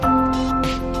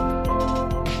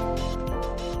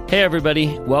Hey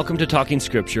everybody, welcome to Talking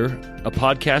Scripture, a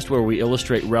podcast where we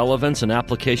illustrate relevance and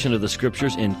application of the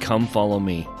Scriptures in Come Follow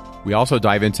Me. We also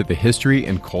dive into the history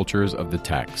and cultures of the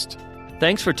text.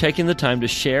 Thanks for taking the time to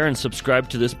share and subscribe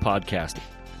to this podcast.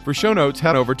 For show notes,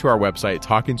 head over to our website,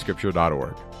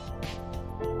 talkingscripture.org.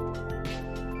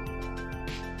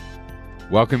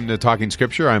 Welcome to Talking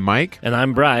Scripture. I'm Mike. And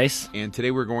I'm Bryce. And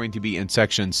today we're going to be in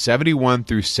sections 71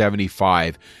 through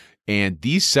 75. And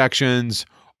these sections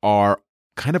are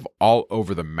kind of all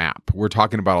over the map. We're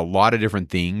talking about a lot of different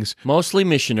things. Mostly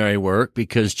missionary work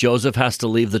because Joseph has to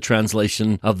leave the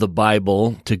translation of the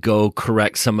Bible to go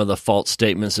correct some of the false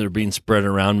statements that are being spread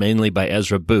around, mainly by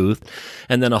Ezra Booth.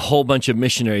 And then a whole bunch of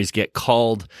missionaries get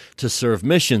called to serve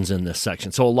missions in this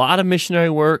section. So a lot of missionary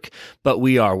work, but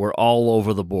we're all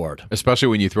over the board. Especially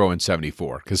when you throw in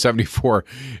 74, because 74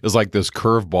 is like this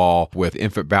curveball with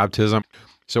infant baptism.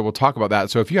 So we'll talk about that.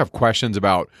 So if you have questions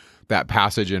about that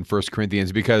passage in 1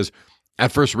 Corinthians, because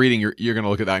at first reading, you're going to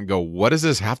look at that and go, what does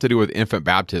this have to do with infant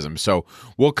baptism? So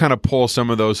we'll kind of pull some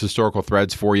of those historical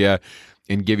threads for you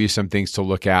and give you some things to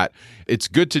look at. It's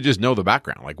good to just know the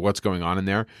background, like what's going on in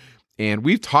there. And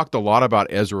we've talked a lot about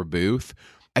Ezra Booth.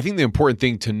 I think the important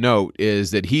thing to note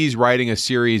is that he's writing a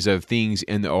series of things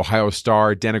in the Ohio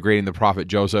Star denigrating the prophet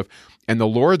Joseph. And the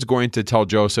Lord's going to tell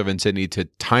Joseph and Sidney to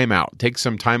time out, take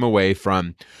some time away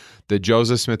from the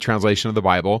Joseph Smith translation of the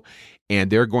Bible,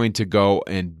 and they're going to go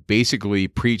and basically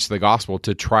preach the gospel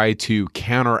to try to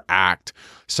counteract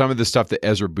some of the stuff that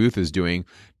Ezra Booth is doing.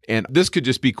 And this could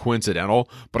just be coincidental,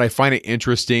 but I find it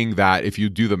interesting that if you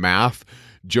do the math,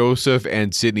 Joseph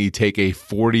and Sidney take a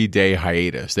 40-day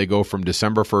hiatus. They go from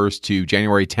December 1st to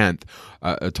January 10th,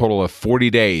 a total of 40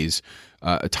 days,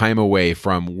 time away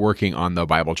from working on the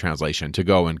Bible translation to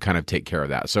go and kind of take care of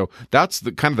that. So that's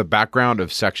the kind of the background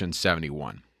of section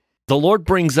 71. The Lord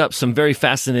brings up some very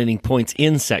fascinating points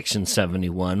in section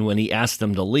 71 when he asks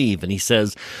them to leave. And he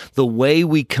says, the way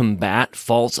we combat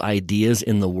false ideas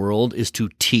in the world is to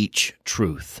teach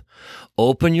truth.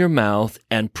 Open your mouth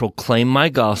and proclaim my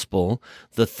gospel,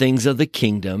 the things of the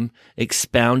kingdom,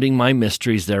 expounding my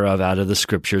mysteries thereof out of the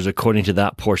scriptures, according to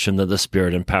that portion that the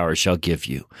Spirit and power shall give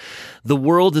you. The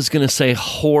world is going to say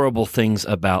horrible things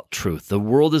about truth. The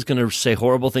world is going to say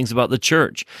horrible things about the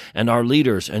church and our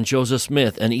leaders and Joseph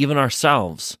Smith and even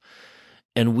ourselves.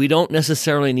 And we don't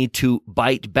necessarily need to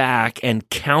bite back and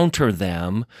counter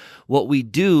them. What we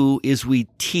do is we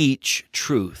teach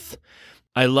truth.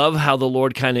 I love how the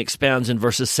Lord kind of expounds in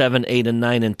verses 7, 8, and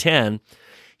 9, and 10.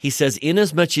 He says,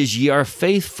 inasmuch as ye are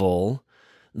faithful,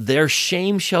 their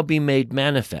shame shall be made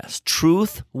manifest.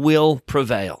 Truth will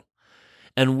prevail.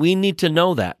 And we need to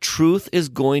know that. Truth is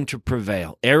going to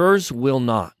prevail. Errors will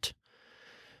not.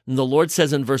 And the Lord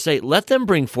says in verse 8, let them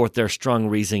bring forth their strong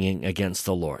reasoning against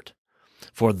the Lord.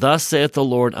 For thus saith the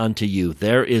Lord unto you,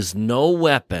 there is no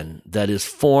weapon that is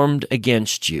formed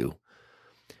against you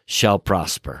shall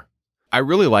prosper. I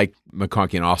really like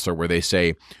McConkie and Ostler where they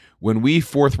say, when we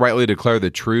forthrightly declare the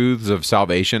truths of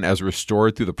salvation as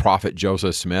restored through the prophet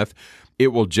Joseph Smith, it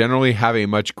will generally have a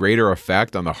much greater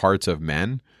effect on the hearts of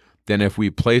men than if we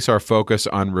place our focus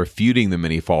on refuting the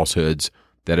many falsehoods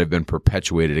that have been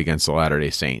perpetuated against the Latter-day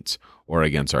Saints or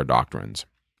against our doctrines.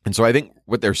 And so I think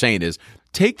what they're saying is,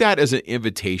 take that as an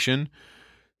invitation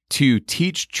to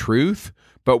teach truth,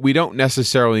 but we don't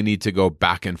necessarily need to go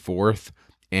back and forth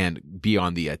and be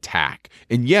on the attack.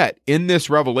 And yet, in this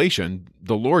revelation,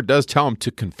 the Lord does tell him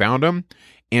to confound them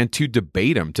and to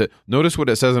debate them. To notice what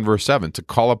it says in verse 7, to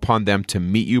call upon them to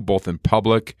meet you both in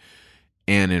public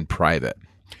and in private.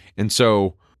 And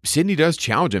so Sidney does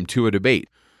challenge him to a debate.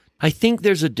 I think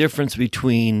there's a difference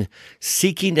between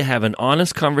seeking to have an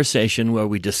honest conversation where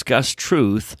we discuss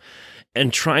truth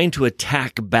and trying to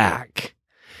attack back.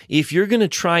 If you're going to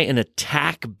try and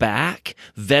attack back,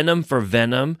 venom for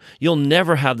venom, you'll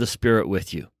never have the Spirit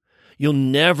with you. You'll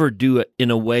never do it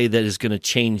in a way that is going to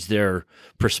change their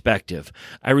perspective.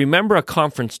 I remember a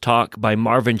conference talk by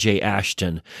Marvin J.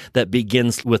 Ashton that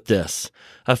begins with this.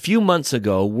 A few months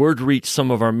ago, word reached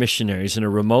some of our missionaries in a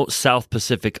remote South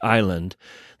Pacific island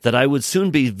that I would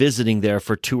soon be visiting there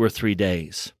for 2 or 3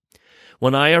 days.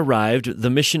 When I arrived,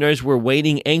 the missionaries were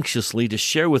waiting anxiously to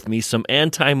share with me some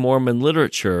anti-Mormon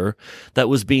literature that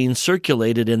was being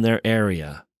circulated in their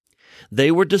area.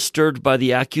 They were disturbed by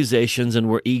the accusations and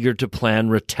were eager to plan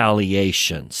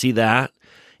retaliation. See that?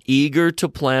 Eager to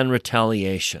plan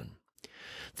retaliation.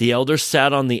 The elders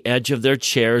sat on the edge of their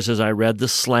chairs as I read the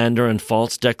slander and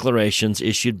false declarations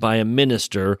issued by a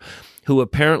minister who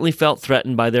apparently felt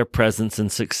threatened by their presence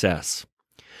and success.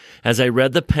 As I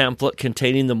read the pamphlet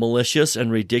containing the malicious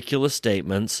and ridiculous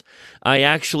statements, I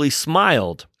actually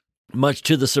smiled, much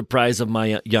to the surprise of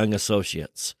my young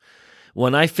associates.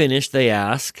 When I finish, they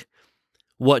ask,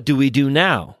 "What do we do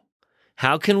now?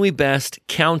 How can we best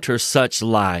counter such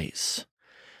lies?"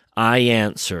 I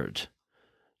answered,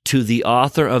 "To the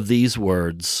author of these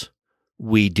words,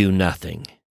 we do nothing.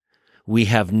 We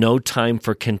have no time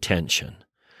for contention.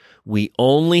 We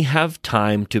only have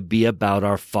time to be about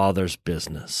our Father's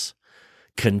business.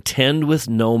 Contend with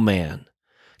no man.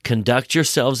 Conduct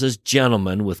yourselves as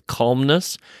gentlemen with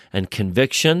calmness and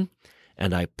conviction,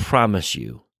 and I promise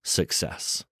you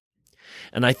success."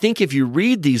 And I think if you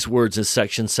read these words in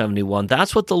section 71,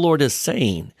 that's what the Lord is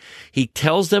saying. He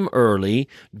tells them early,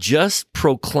 just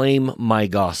proclaim my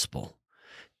gospel.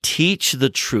 Teach the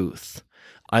truth.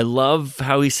 I love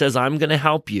how he says, I'm going to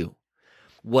help you.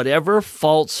 Whatever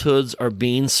falsehoods are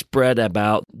being spread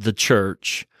about the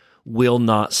church will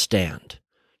not stand.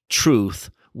 Truth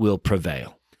will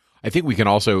prevail. I think we can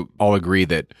also all agree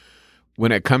that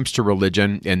when it comes to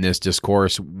religion in this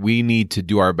discourse, we need to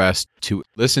do our best to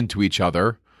listen to each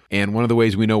other. And one of the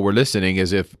ways we know we're listening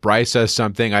is if Bryce says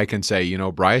something, I can say,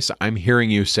 Bryce, I'm hearing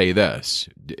you say this.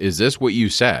 Is this what you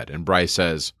said? And Bryce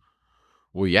says,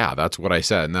 well, yeah, that's what I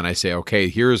said. And then I say, okay,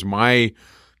 here's my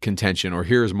contention, or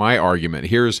here's my argument.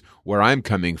 Here's where I'm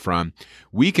coming from.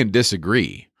 We can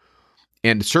disagree.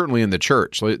 And certainly in the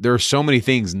church, there are so many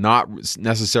things not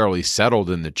necessarily settled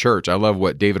in the church. I love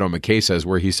what David O. McKay says,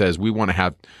 where he says we want to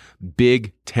have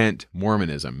big tent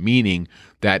Mormonism, meaning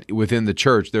that within the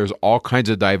church, there's all kinds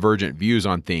of divergent views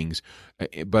on things,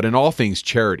 but in all things,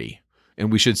 charity.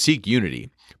 And we should seek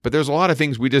unity. But there's a lot of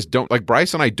things we just don't, like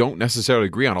Bryce and I don't necessarily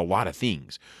agree on a lot of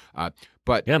things.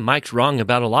 But yeah, Mike's wrong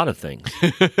about a lot of things.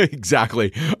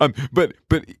 Exactly. But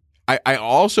I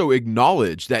also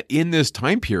acknowledge that in this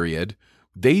time period,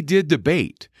 they did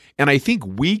debate. And I think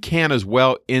we can as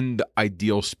well in the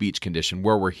ideal speech condition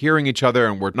where we're hearing each other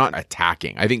and we're not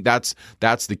attacking. I think that's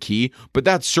the key. But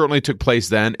that certainly took place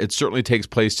then. It certainly takes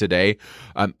place today.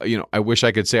 I wish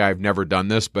I could say I've never done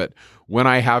this, but when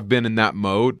I have been in that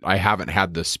mode, I haven't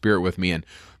had the Spirit with me. And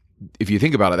if you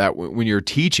think about it, that when you're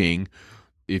teaching,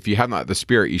 if you have not the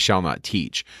Spirit, you shall not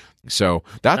teach. So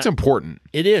that's important.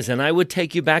 It is. And I would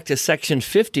take you back to section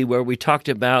 50 where we talked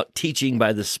about teaching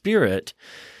by the Spirit.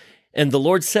 And the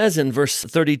Lord says in verse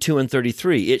 32 and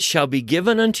 33, "It shall be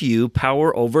given unto you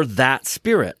power over that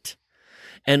spirit.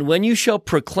 And when you shall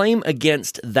proclaim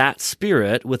against that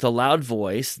spirit with a loud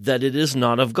voice that it is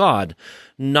not of God,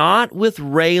 not with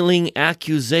railing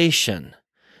accusation,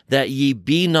 that ye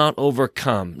be not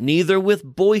overcome, neither with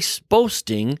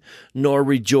boasting nor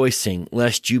rejoicing,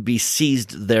 lest you be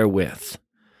seized therewith."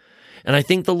 And I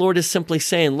think the Lord is simply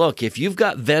saying, look, if you've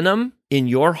got venom in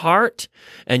your heart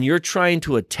and you're trying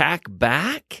to attack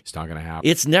back, it's not going to happen.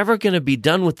 It's never going to be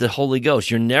done with the Holy Ghost.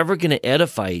 You're never going to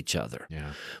edify each other.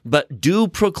 Yeah. But do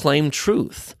proclaim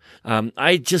truth.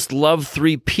 I just love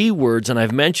 3 P words, and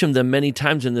I've mentioned them many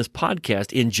times in this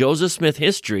podcast. In Joseph Smith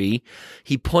history,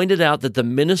 he pointed out that the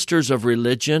ministers of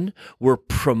religion were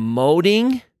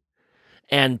promoting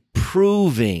and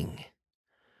proving.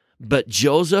 But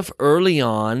Joseph early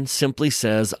on simply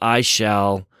says, I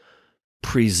shall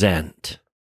present.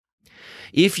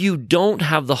 If you don't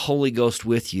have the Holy Ghost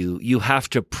with you, you have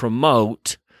to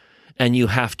promote and you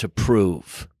have to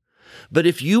prove. But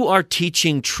if you are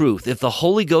teaching truth, if the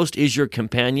Holy Ghost is your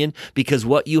companion, because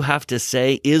what you have to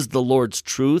say is the Lord's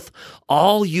truth,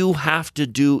 all you have to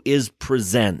do is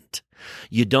present.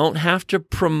 You don't have to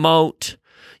promote.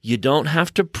 You don't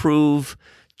have to prove.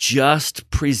 Just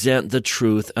present the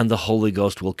truth and the Holy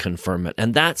Ghost will confirm it.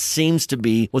 And that seems to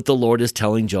be what the Lord is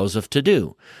telling Joseph to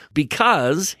do.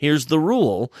 Because, here's the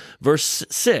rule, verse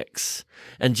 6,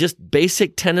 and just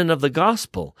basic tenet of the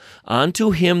gospel, unto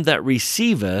him that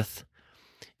receiveth,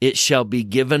 it shall be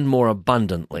given more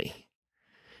abundantly,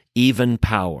 even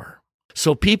power.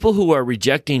 So people who are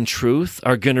rejecting truth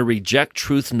are going to reject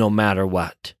truth no matter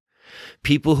what.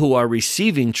 People who are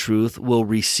receiving truth will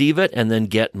receive it and then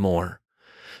get more.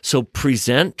 So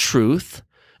present truth,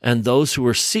 and those who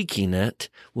are seeking it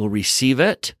will receive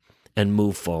it and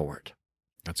move forward.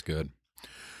 That's good.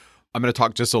 I'm going to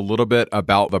talk just a little bit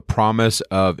about the promise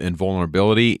of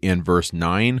invulnerability in verse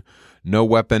 9. No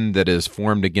weapon that is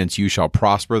formed against you shall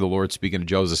prosper, the Lord speaking to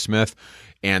Joseph Smith.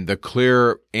 And the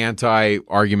clear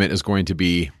anti-argument is going to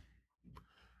be,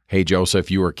 hey,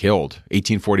 Joseph, you were killed.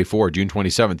 1844, June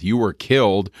 27th, you were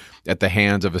killed at the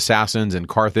hands of assassins in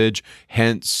Carthage.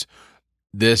 Hence,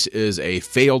 this is a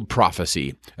failed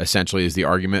prophecy, essentially, is the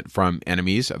argument from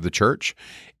enemies of the church.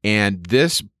 And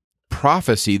this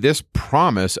prophecy, this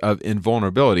promise of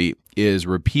invulnerability is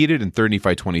repeated in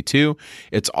 35:22.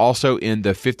 It's also in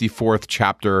the 54th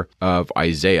chapter of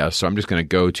Isaiah. So I'm just going to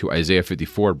go to Isaiah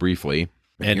 54 briefly.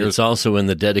 And it's also in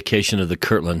the dedication of the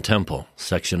Kirtland Temple,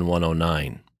 section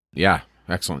 109. Yeah,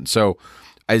 excellent. So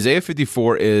Isaiah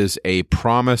 54 is a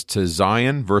promise to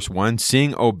Zion, verse 1,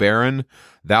 "Sing, O barren,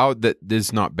 thou that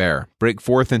didst not bear. Break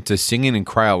forth into singing and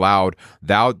cry aloud,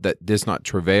 thou that didst not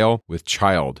travail with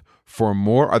child. For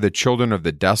more are the children of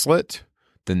the desolate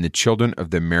than the children of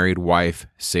the married wife,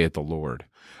 saith the Lord."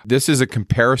 This is a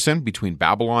comparison between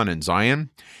Babylon and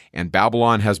Zion, and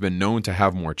Babylon has been known to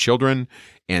have more children,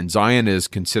 and Zion is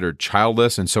considered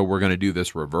childless, and so we're going to do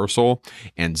this reversal.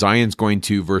 And Zion's going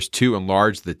to, verse 2,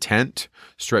 enlarge the tent,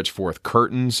 stretch forth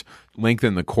curtains,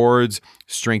 lengthen the cords,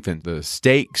 strengthen the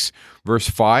stakes. Verse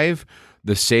 5,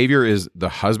 the Savior is the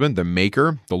husband, the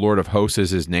maker, the Lord of hosts is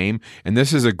his name, and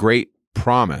this is a great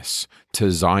promise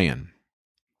to Zion,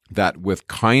 that with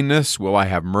kindness will I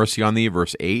have mercy on thee,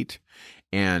 verse 8.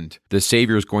 And the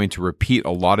Savior is going to repeat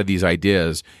a lot of these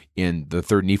ideas in the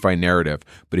third Nephi narrative.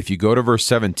 But if you go to verse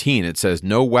 17, it says,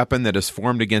 "No weapon that is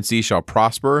formed against thee shall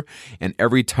prosper, and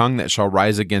every tongue that shall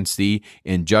rise against thee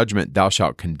in judgment thou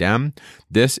shalt condemn.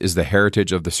 This is the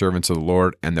heritage of the servants of the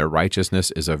Lord, and their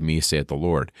righteousness is of me, saith the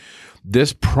Lord."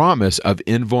 This promise of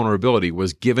invulnerability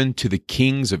was given to the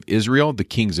kings of Israel, the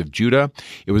kings of Judah.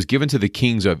 It was given to the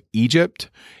kings of Egypt,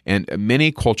 and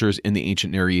many cultures in the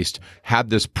ancient Near East had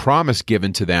this promise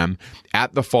given to them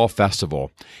at the fall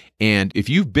festival. And if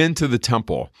you've been to the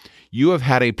temple, you have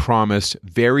had a promise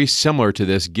very similar to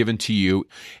this given to you.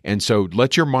 And so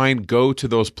let your mind go to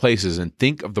those places and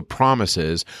think of the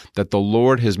promises that the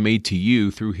Lord has made to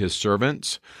you through his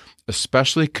servants,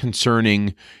 especially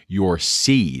concerning your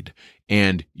seed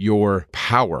and your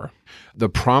power. The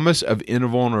promise of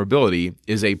invulnerability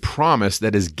is a promise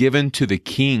that is given to the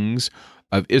kings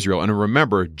of Israel. And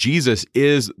remember, Jesus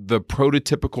is the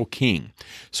prototypical king.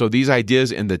 So these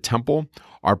ideas in the temple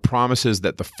are promises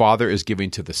that the Father is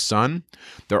giving to the Son.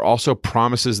 They're also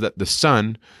promises that the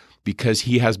Son, because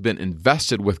he has been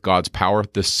invested with God's power,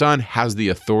 the Son has the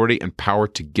authority and power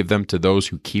to give them to those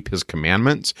who keep his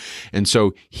commandments. And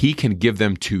so he can give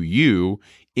them to you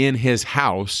in his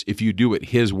house if you do it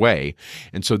his way.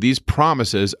 And so these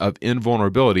promises of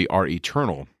invulnerability are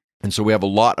eternal. And so we have a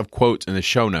lot of quotes in the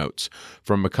show notes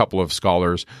from a couple of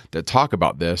scholars that talk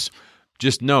about this.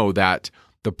 Just know that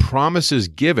the promises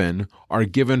given are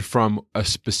given from a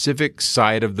specific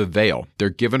side of the veil. They're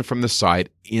given from the side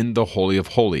in the Holy of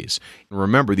Holies. And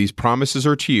remember, these promises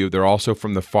are to you. They're also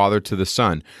from the Father to the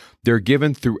Son. They're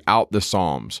given throughout the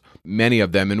Psalms, many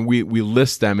of them, and we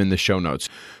list them in the show notes.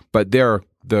 But they're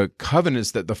the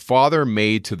covenants that the Father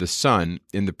made to the Son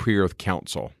in the pre-earth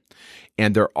council.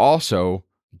 And they're also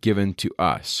given to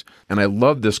us. And I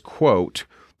love this quote.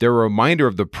 They're a reminder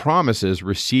of the promises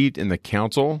received in the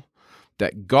council,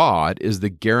 that God is the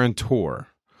guarantor,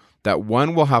 that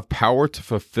one will have power to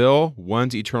fulfill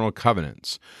one's eternal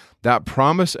covenants. That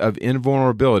promise of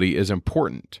invulnerability is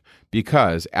important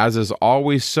because, as is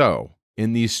always so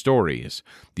in these stories,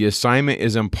 the assignment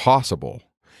is impossible,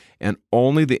 and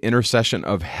only the intercession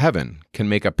of heaven can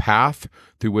make a path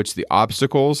through which the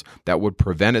obstacles that would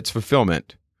prevent its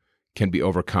fulfillment can be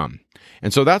overcome.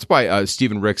 And so that's by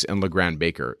Stephen Ricks and LeGrand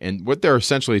Baker. And what they're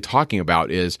essentially talking about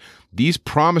is these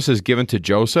promises given to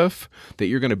Joseph, that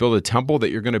you're going to build a temple,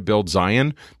 that you're going to build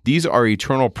Zion, these are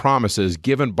eternal promises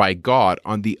given by God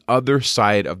on the other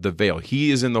side of the veil. He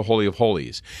is in the Holy of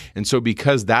Holies. And so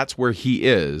because that's where he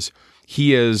is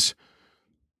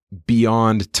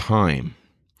beyond time.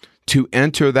 To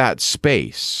enter that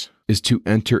space is to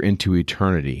enter into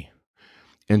eternity.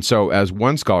 And so, as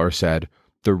one scholar said,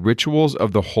 the rituals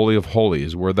of the Holy of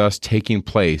Holies were thus taking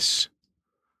place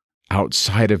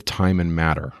outside of time and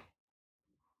matter.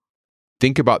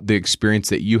 Think about the experience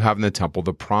that you have in the temple,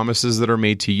 the promises that are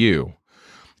made to you.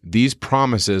 These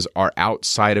promises are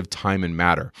outside of time and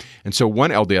matter. And so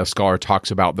one LDS scholar talks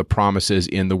about the promises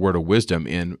in the Word of Wisdom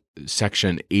in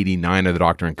section 89 of the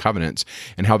Doctrine and Covenants,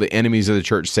 and how the enemies of the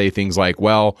church say things like,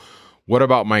 well, what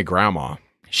about my grandma?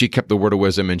 She kept the Word of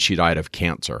Wisdom and she died of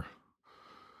cancer.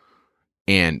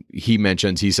 And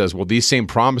he says, well, these same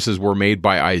promises were made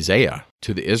by Isaiah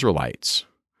to the Israelites.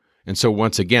 And so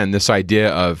once again, this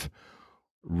idea of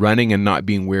running and not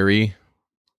being weary,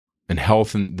 and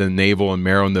health in the navel and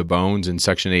marrow in the bones in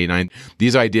section 89,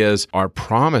 these ideas are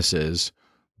promises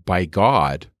by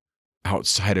God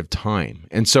outside of time.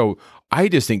 And so I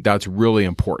just think that's really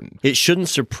important. It shouldn't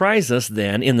surprise us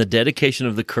then in the dedication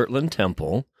of the Kirtland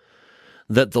Temple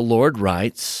that the Lord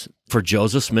writes for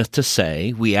Joseph Smith to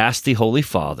say, "We ask thee, Holy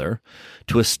Father,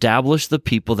 to establish the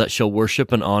people that shall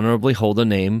worship and honorably hold a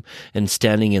name and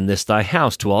standing in this thy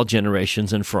house to all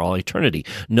generations and for all eternity."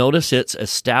 Notice it's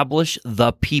establish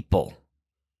the people,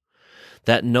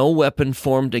 that no weapon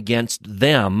formed against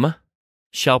them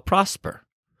shall prosper,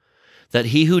 that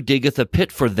he who diggeth a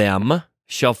pit for them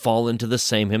shall fall into the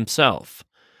same himself,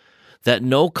 that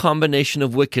no combination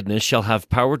of wickedness shall have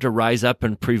power to rise up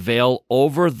and prevail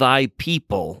over thy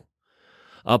people,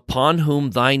 upon whom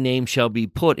thy name shall be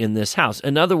put in this house.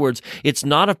 In other words, it's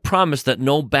not a promise that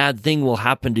no bad thing will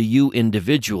happen to you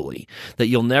individually, that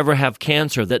you'll never have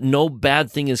cancer, that no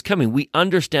bad thing is coming. We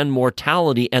understand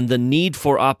mortality and the need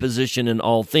for opposition in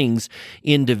all things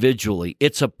individually.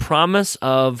 It's a promise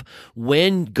of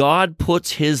when God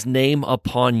puts his name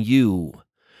upon you,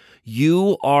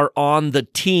 you are on the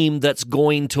team that's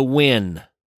going to win.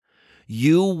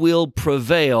 You will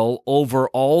prevail over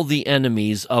all the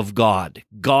enemies of God.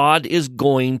 God is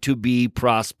going to be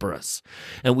prosperous.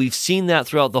 And we've seen that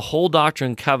throughout the whole Doctrine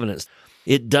and Covenants.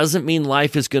 It doesn't mean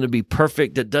life is going to be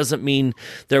perfect. It doesn't mean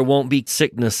there won't be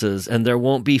sicknesses and there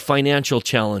won't be financial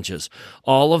challenges.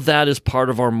 All of that is part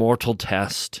of our mortal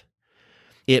test.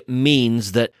 It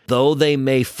means that though they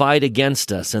may fight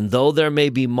against us, and though there may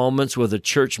be moments where the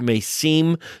church may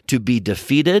seem to be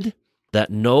defeated, that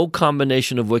no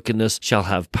combination of wickedness shall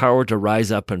have power to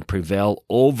rise up and prevail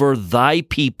over thy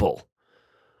people,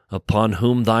 upon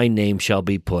whom thy name shall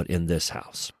be put in this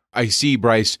house. I see,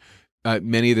 Bryce,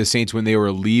 many of the saints, when they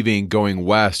were leaving, going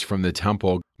west from the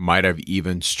temple, might have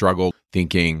even struggled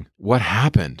thinking, what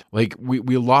happened? Like, we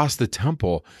lost the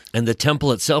temple. And the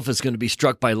temple itself is going to be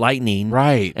struck by lightning,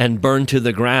 right, and burned to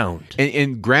the ground.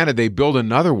 And granted, they build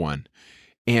another one.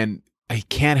 And I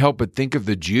can't help but think of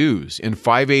the Jews in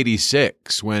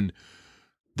 586 when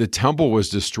the temple was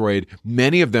destroyed.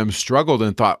 Many of them struggled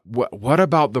and thought, what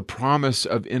about the promise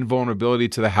of invulnerability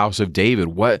to the house of David?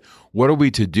 What are we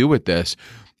to do with this?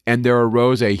 And there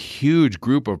arose a huge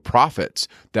group of prophets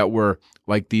that were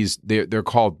like these, they're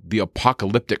called the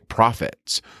apocalyptic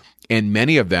prophets. And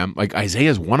many of them, like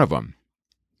Isaiah is one of them,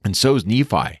 and so is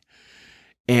Nephi.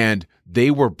 And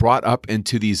they were brought up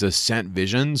into these ascent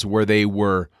visions where they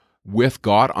were with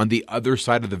God on the other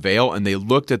side of the veil, and they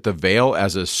looked at the veil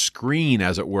as a screen,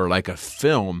 as it were, like a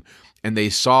film, and they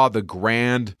saw the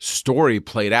grand story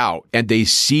played out, and they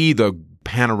see the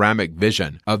panoramic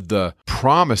vision of the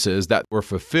promises that were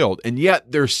fulfilled, and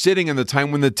yet they're sitting in the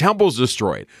time when the temple's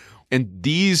destroyed. And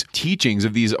these teachings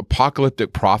of these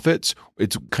apocalyptic prophets,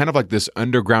 it's kind of like this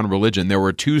underground religion. There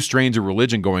were two strains of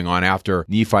religion going on after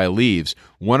Nephi leaves.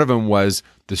 One of them was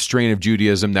the strain of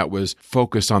Judaism that was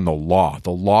focused on the law.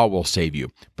 The law will save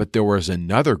you. But there was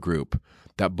another group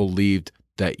that believed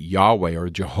that Yahweh or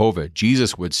Jehovah,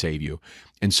 Jesus, would save you.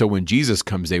 And so when Jesus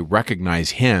comes, they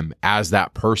recognize him as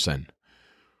that person.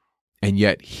 And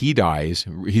yet he dies,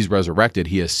 he's resurrected,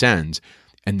 he ascends,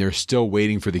 and they're still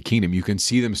waiting for the kingdom. You can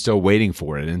see them still waiting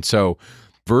for it. And so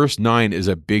verse 9 is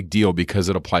a big deal because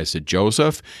it applies to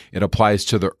Joseph. It applies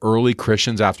to the early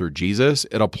Christians after Jesus.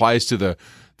 It applies to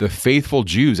the faithful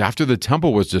Jews after the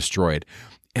temple was destroyed.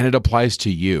 And it applies to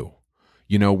you.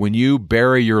 You know, when you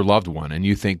bury your loved one and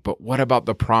you think, but what about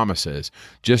the promises?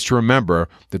 Just remember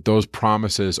that those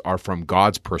promises are from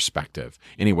God's perspective.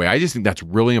 Anyway, I just think that's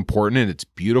really important and it's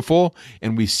beautiful.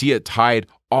 And we see it tied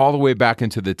all the way back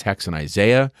into the text in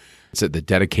Isaiah. It's at the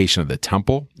dedication of the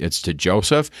temple. It's to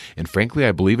Joseph. And frankly,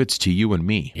 I believe it's to you and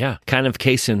me. Yeah. Kind of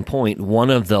case in point, one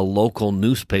of the local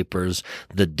newspapers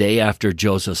the day after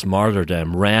Joseph's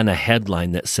martyrdom ran a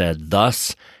headline that said,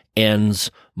 "Thus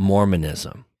ends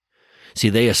Mormonism." See,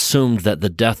 they assumed that the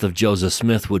death of Joseph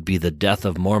Smith would be the death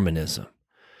of Mormonism.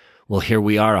 Well, here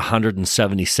we are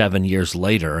 177 years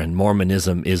later, and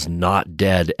Mormonism is not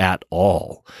dead at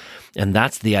all. And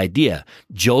that's the idea.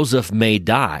 Joseph may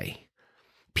die.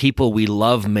 People we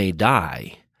love may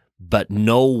die. But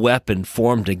no weapon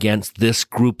formed against this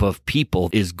group of people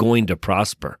is going to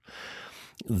prosper.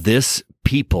 This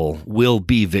people will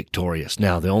be victorious.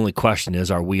 Now, the only question is,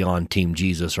 are we on Team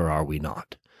Jesus or are we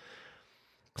not?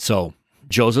 So,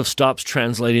 Joseph stops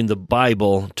translating the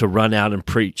Bible to run out and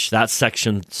preach. That's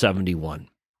section 71.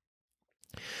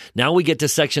 Now we get to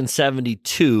section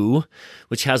 72,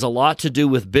 which has a lot to do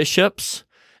with bishops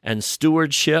and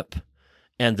stewardship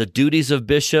and the duties of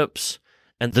bishops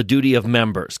and the duty of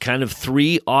members. Kind of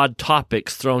three odd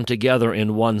topics thrown together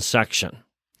in one section.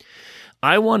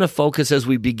 I want to focus as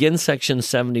we begin section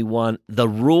 71, the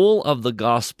rule of the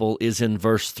gospel is in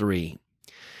verse 3.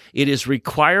 It is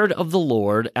required of the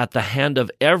Lord at the hand of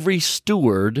every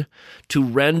steward to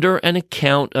render an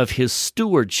account of his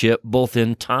stewardship both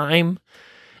in time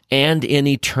and in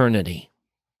eternity.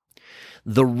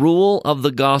 The rule of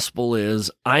the gospel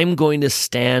is I'm going to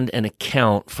stand and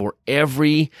account for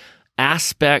every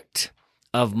aspect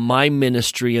of my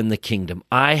ministry in the kingdom.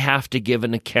 I have to give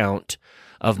an account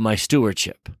of my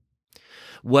stewardship.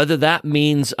 Whether that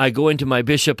means I go into my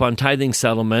bishop on tithing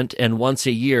settlement and once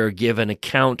a year give an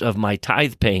account of my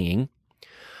tithe paying,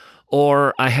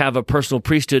 or I have a personal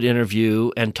priesthood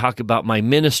interview and talk about my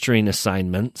ministering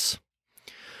assignments,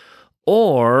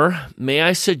 or may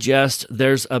I suggest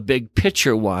there's a big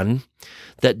picture one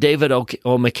that David O.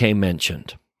 McKay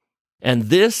mentioned. And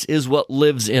this is what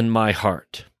lives in my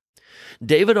heart.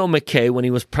 David O. McKay, when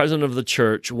he was president of the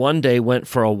church, one day went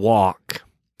for a walk.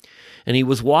 And he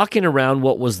was walking around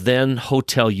what was then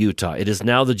Hotel Utah. It is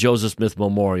now the Joseph Smith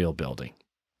Memorial Building.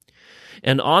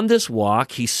 And on this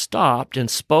walk, he stopped and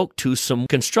spoke to some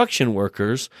construction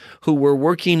workers who were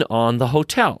working on the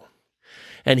hotel.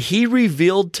 And he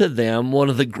revealed to them one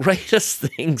of the greatest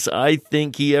things I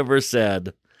think he ever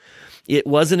said. It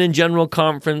wasn't in general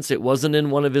conference. It wasn't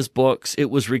in one of his books. It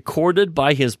was recorded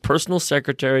by his personal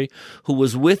secretary who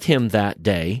was with him that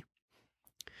day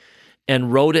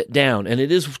and wrote it down. And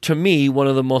it is, to me, one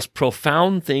of the most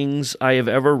profound things I have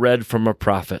ever read from a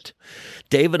prophet.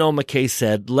 David O. McKay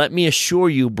said, "Let me assure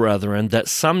you, brethren, that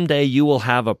someday you will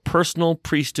have a personal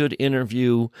priesthood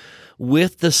interview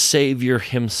with the Savior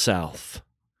himself.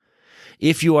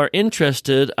 If you are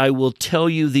interested, I will tell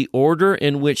you the order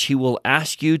in which he will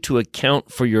ask you to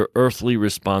account for your earthly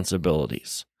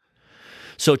responsibilities."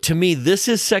 So to me, this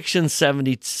is section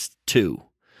 72,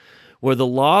 where the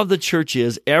law of the church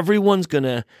is everyone's going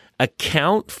to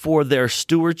account for their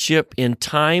stewardship in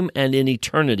time and in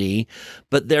eternity,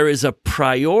 but there is a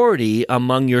priority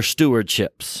among your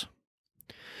stewardships.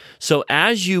 So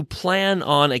as you plan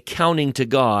on accounting to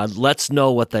God, let's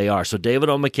know what they are. So David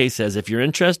O. McKay says, if you're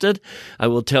interested, I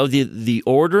will tell you the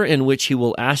order in which he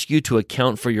will ask you to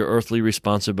account for your earthly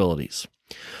responsibilities.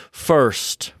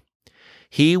 First,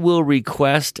 he will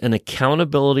request an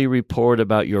accountability report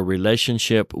about your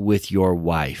relationship with your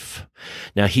wife.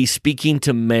 Now, he's speaking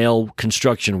to male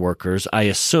construction workers. I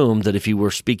assume that if he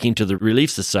were speaking to the Relief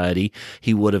Society,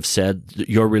 he would have said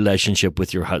your relationship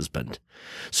with your husband.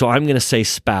 So I'm going to say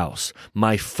spouse.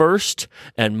 My first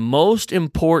and most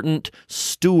important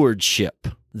stewardship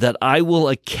that I will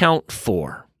account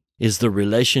for is the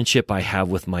relationship I have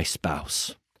with my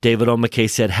spouse. David O. McKay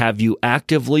said, have you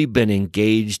actively been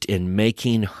engaged in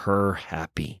making her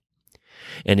happy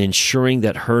and ensuring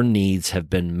that her needs have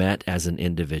been met as an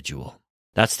individual?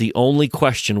 That's the only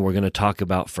question we're going to talk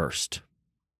about first.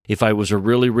 If I was a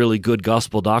really, really good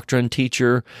gospel doctrine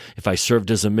teacher, if I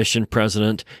served as a mission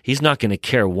president, he's not going to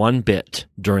care one bit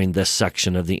during this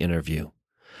section of the interview.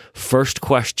 First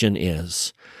question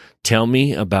is, tell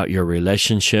me about your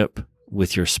relationship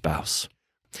with your spouse.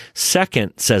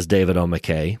 Second, says David O.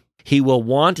 McKay, he will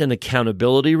want an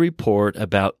accountability report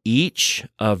about each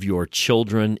of your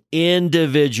children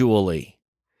individually.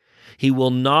 He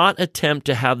will not attempt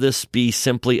to have this be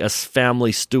simply a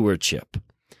family stewardship,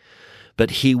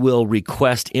 but he will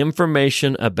request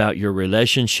information about your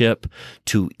relationship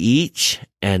to each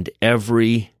and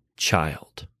every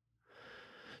child.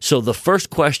 So the first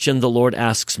question the Lord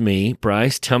asks me,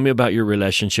 Bryce, tell me about your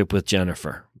relationship with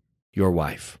Jennifer, your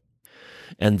wife.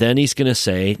 And then he's going to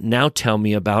say, now tell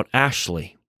me about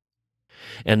Ashley.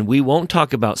 And we won't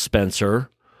talk about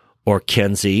Spencer or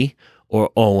Kenzie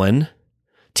or Owen.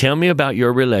 Tell me about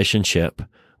your relationship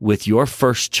with your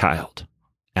first child,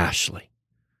 Ashley.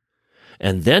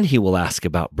 And then he will ask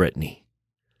about Brittany,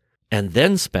 and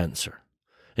then Spencer,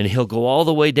 and he'll go all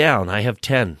the way down. I have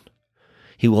 10.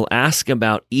 He will ask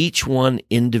about each one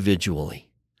individually.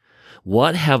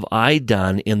 What have I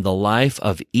done in the life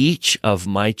of each of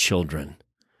my children?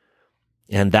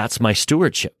 And that's my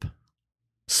stewardship.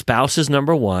 Spouse is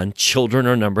number 1, children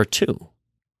are number 2.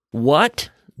 What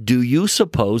do you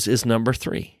suppose is number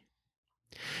 3?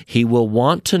 He will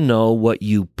want to know what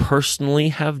you personally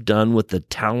have done with the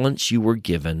talents you were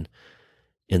given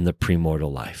in the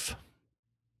premortal life.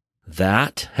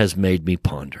 That has made me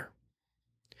ponder.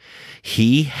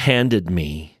 He handed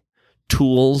me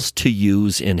tools to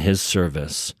use in his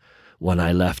service when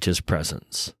I left his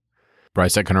presence.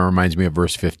 Bryce, that kind of reminds me of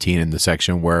verse 15 in the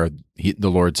section where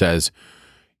the Lord says,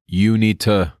 you need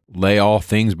to lay all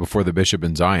things before the bishop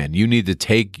in Zion. You need to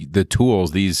take the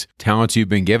tools, these talents you've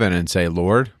been given, and say,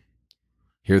 Lord,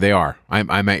 here they are.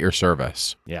 I'm at your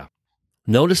service. Yeah.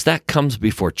 Notice that comes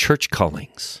before church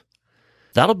callings.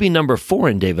 That'll be number 4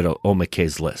 in David O.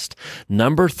 McKay's list.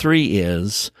 Number 3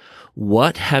 is,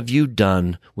 what have you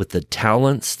done with the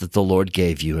talents that the Lord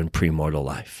gave you in premortal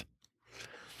life?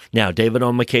 Now, David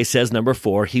O. McKay says, number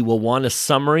 4, he will want a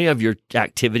summary of your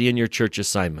activity in your church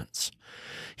assignments.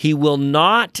 He will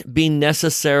not be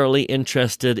necessarily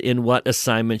interested in what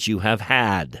assignments you have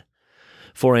had,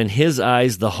 for in his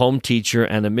eyes, the home teacher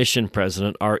and a mission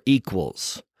president are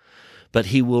equals. but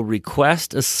he will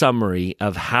request a summary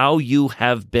of how you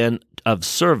have been of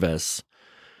service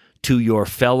to your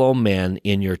fellow men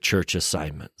in your church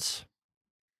assignments.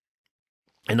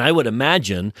 And I would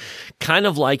imagine, kind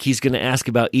of like he's going to ask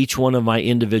about each one of my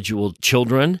individual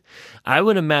children, I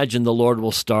would imagine the Lord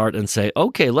will start and say,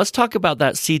 okay, let's talk about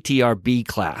that CTRB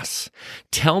class.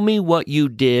 Tell me what you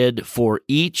did for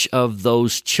each of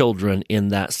those children in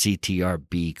that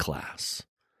CTRB class.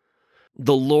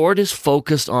 The Lord is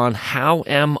focused on how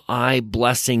am I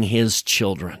blessing his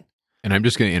children. And I'm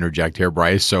just going to interject here,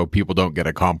 Bryce, so people don't get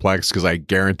a complex, because I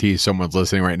guarantee someone's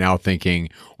listening right now thinking,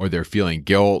 or they're feeling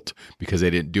guilt because they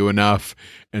didn't do enough.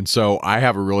 And so I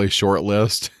have a really short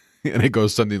list, and it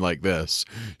goes something like this: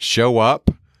 show up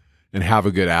and have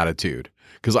a good attitude.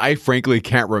 Because I frankly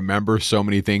can't remember so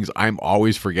many things. I'm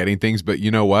always forgetting things. But you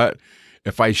know what?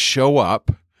 If I show up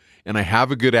and I have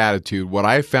a good attitude, what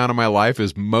I've found in my life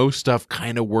is most stuff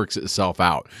kind of works itself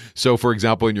out. So for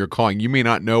example, in your calling, you may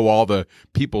not know all the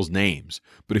people's names,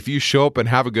 but if you show up and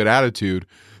have a good attitude,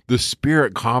 the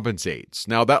Spirit compensates.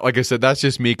 Now that, like I said, that's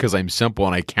just me because I'm simple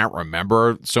and I can't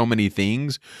remember so many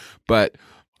things, but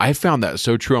I found that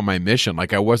so true on my mission.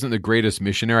 Like I wasn't the greatest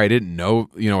missionary. I didn't know,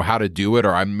 how to do it,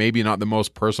 or I'm maybe not the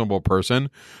most personable person,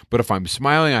 but if I'm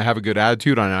smiling, I have a good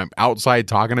attitude and I'm outside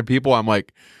talking to people, I'm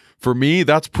like, for me,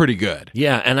 that's pretty good.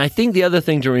 Yeah, and I think the other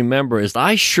thing to remember is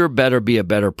I sure better be a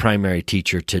better primary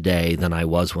teacher today than I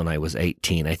was when I was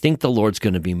 18. I think the Lord's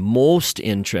going to be most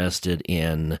interested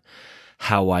in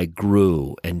how I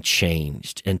grew and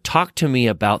changed. And talk to me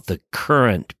about the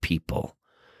current people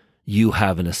you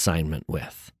have an assignment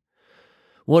with.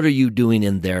 What are you doing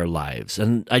in their lives?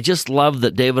 And I just love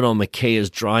that David O. McKay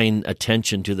is drawing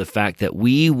attention to the fact that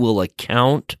we will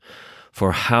account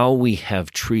for how we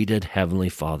have treated Heavenly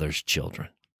Father's children.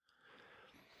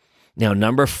 Now,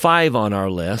 number 5 on our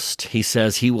list, he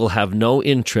says he will have no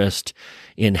interest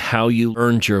in how you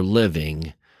earned your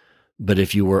living, but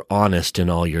if you were honest in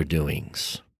all your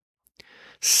doings.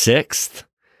 6th,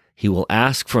 he will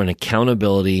ask for an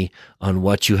accountability on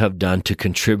what you have done to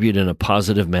contribute in a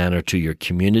positive manner to your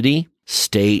community,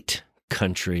 state,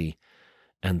 country,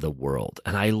 and the world.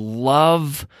 And I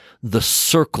love the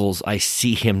circles I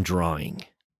see him drawing.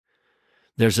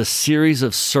 There's a series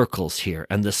of circles here,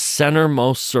 and the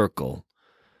centermost circle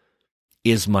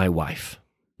is my wife,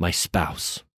 my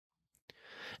spouse.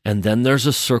 And then there's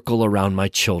a circle around my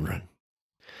children.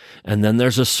 And then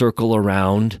there's a circle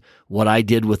around what I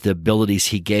did with the abilities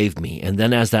he gave me. And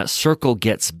then as that circle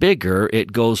gets bigger,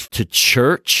 it goes to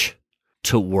church,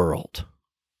 to world.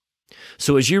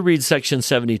 So as you read section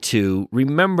 72,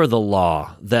 remember the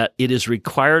law that it is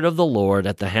required of the Lord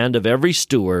at the hand of every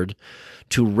steward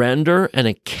to render an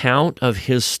account of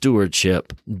his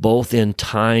stewardship both in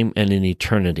time and in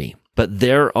eternity. But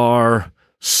there are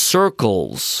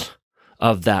circles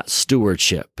of that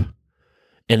stewardship.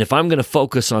 And if I'm going to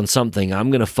focus on something, I'm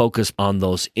going to focus on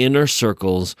those inner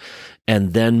circles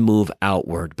and then move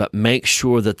outward. But make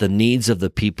sure that the needs of the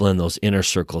people in those inner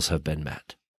circles have been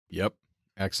met. Yep.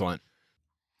 Excellent.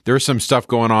 There's some stuff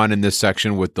going on in this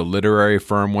section with the literary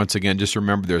firm. Once again, just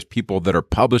remember there's people that are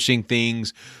publishing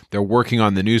things, they're working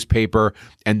on the newspaper,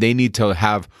 and they need to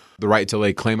have the right to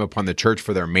lay claim upon the church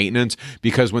for their maintenance,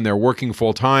 because when they're working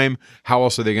full time, how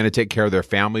else are they going to take care of their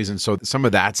families? And so some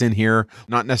of that's in here,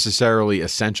 not necessarily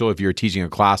essential if you're teaching a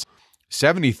class.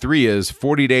 73 is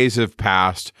 40 days have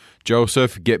passed.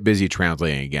 Joseph, get busy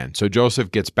translating again. So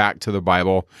Joseph gets back to the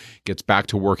Bible, gets back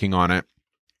to working on it.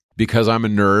 Because I'm a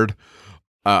nerd,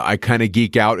 I kind of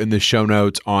geek out in the show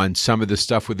notes on some of the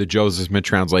stuff with the Joseph Smith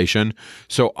translation.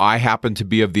 So I happen to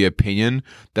be of the opinion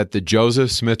that the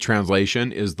Joseph Smith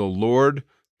translation is the Lord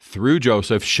through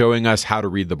Joseph showing us how to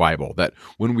read the Bible. That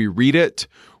when we read it,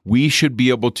 we should be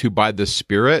able to, by the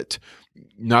Spirit,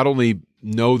 not only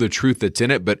know the truth that's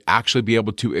in it, but actually be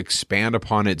able to expand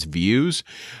upon its views.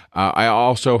 I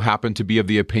also happen to be of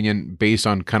the opinion, based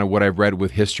on kind of what I've read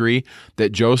with history,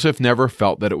 that Joseph never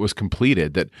felt that it was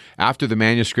completed, that after the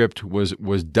manuscript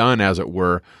was done, as it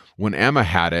were, when Emma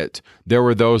had it, there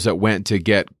were those that went to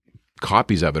get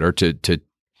copies of it, or to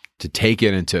take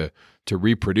it and to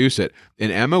reproduce it.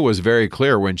 And Emma was very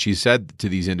clear when she said to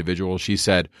these individuals, she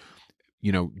said,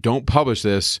 don't publish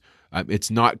this.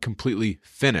 It's not completely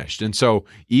finished. And so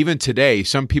even today,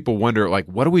 some people wonder,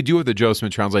 what do we do with the Joseph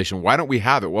Smith translation? Why don't we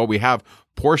have it? Well, we have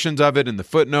portions of it in the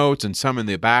footnotes and some in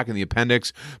the back in the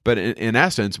appendix. But in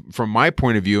essence, from my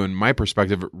point of view and my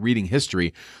perspective, reading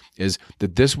history, is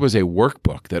that this was a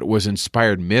workbook, that it was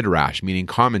inspired midrash, meaning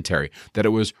commentary, that it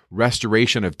was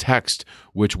restoration of text,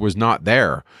 which was not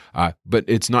there, but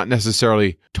it's not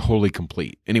necessarily totally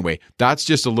complete. Anyway, that's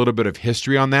just a little bit of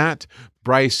history on that.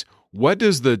 Bryce, what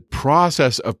does the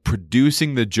process of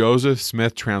producing the Joseph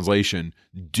Smith translation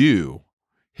do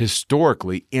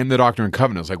historically in the Doctrine and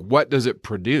Covenants? Like, what does it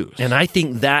produce? And I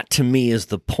think that, to me, is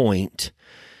the point.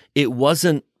 It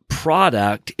wasn't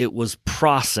product, it was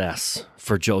process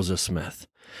for Joseph Smith.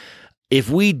 If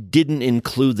we didn't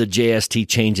include the JST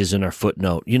changes in our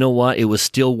footnote, you know what? It was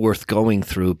still worth going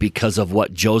through because of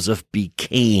what Joseph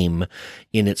became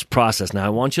in its process. Now, I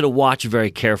want you to watch very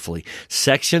carefully.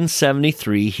 Section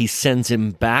 73, he sends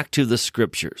him back to the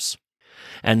Scriptures.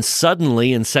 And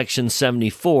suddenly, in section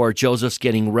 74, Joseph's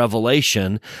getting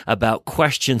revelation about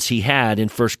questions he had in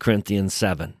 1 Corinthians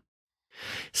 7.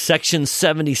 Section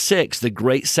 76, the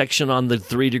great section on the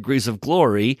 3 degrees of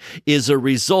glory, is a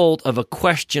result of a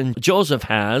question Joseph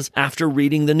has after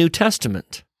reading the New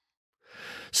Testament.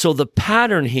 So the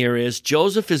pattern here is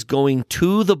Joseph is going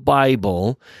to the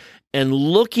Bible and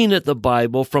looking at the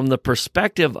Bible from the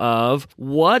perspective of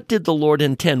what did the Lord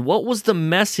intend? What was the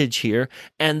message here?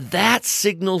 And that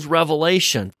signals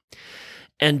revelation.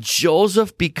 And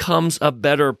Joseph becomes a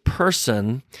better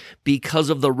person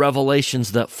because of the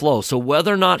revelations that flow. So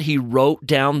whether or not he wrote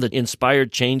down the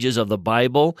inspired changes of the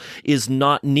Bible is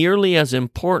not nearly as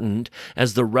important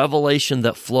as the revelation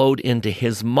that flowed into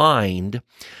his mind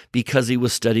because he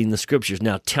was studying the Scriptures.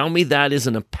 Now, tell me that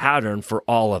isn't a pattern for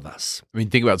all of us. I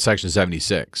mean, think about section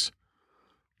 76.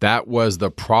 That was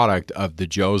the product of the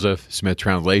Joseph Smith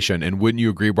translation. And wouldn't you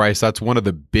agree, Bryce? That's one of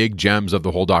the big gems of the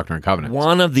whole Doctrine and Covenants.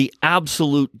 One of the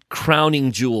absolute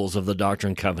crowning jewels of the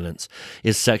Doctrine and Covenants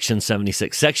is section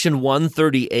 76. Section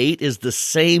 138 is the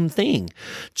same thing.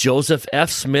 Joseph F.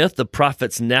 Smith, the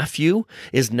prophet's nephew,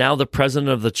 is now the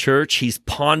president of the church. He's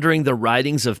pondering the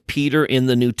writings of Peter in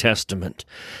the New Testament.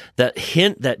 That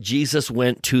hint that Jesus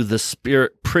went to the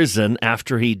spirit prison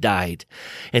after he died.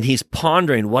 And he's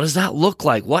pondering, what does that look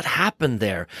like? What happened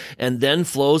there? And then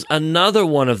flows another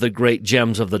one of the great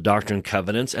gems of the Doctrine and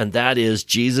Covenants, and that is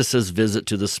Jesus' visit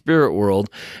to the spirit world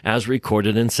as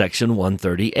recorded in section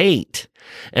 138.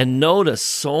 And notice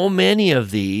so many of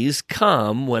these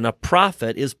come when a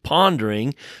prophet is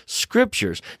pondering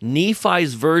Scriptures.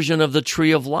 Nephi's version of the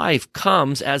tree of life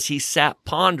comes as he sat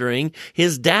pondering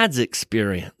his dad's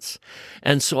experience.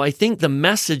 And so I think the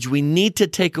message we need to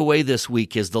take away this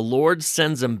week is the Lord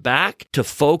sends him back to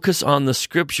focus on the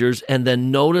Scriptures, and then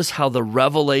notice how the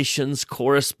revelations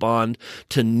correspond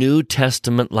to New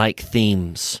Testament-like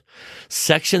themes.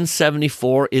 Section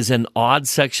 74 is an odd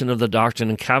section of the Doctrine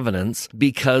and Covenants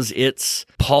because it's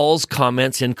Paul's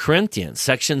comments in Corinthians.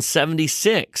 Section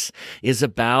 76 is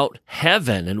about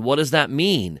heaven, and what does that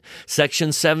mean?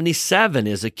 Section 77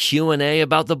 is a Q&A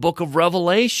about the book of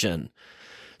Revelation.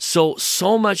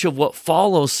 So much of what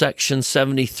follows section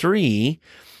 73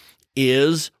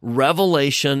 is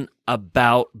revelation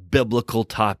about biblical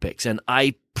topics. And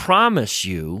I promise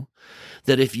you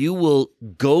that if you will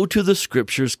go to the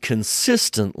Scriptures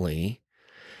consistently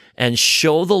and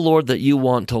show the Lord that you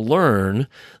want to learn,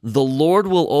 the Lord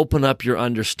will open up your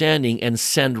understanding and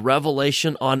send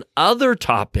revelation on other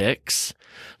topics,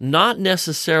 not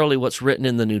necessarily what's written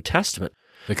in the New Testament.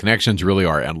 The connections really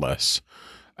are endless.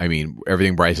 I mean,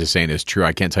 everything Bryce is saying is true.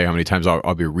 I can't tell you how many times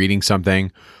I'll be reading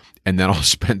something, and then I'll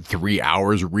spend 3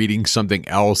 hours reading something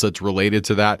else that's related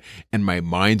to that, and my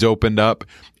mind's opened up,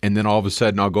 and then all of a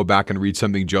sudden I'll go back and read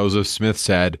something Joseph Smith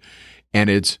said, and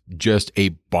it's just a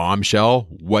bombshell,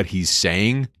 what he's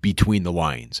saying between the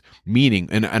lines. Meaning,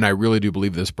 and I really do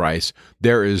believe this, Bryce,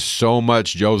 there is so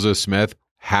much Joseph Smith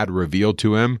had revealed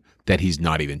to him that he's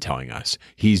not even telling us.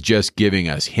 He's just giving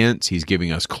us hints, he's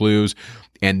giving us clues,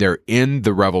 and they're in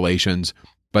the revelations,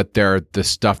 but they're the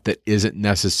stuff that isn't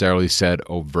necessarily said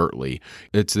overtly.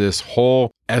 It's this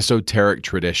whole esoteric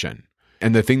tradition.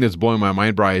 And the thing that's blowing my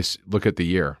mind, Bryce, look at the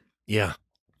year. Yeah.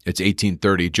 It's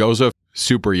 1830. Joseph,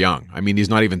 super young. I mean, he's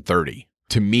not even 30.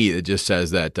 To me, it just says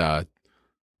that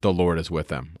the Lord is with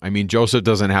him. I mean, Joseph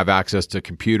doesn't have access to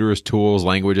computers, tools,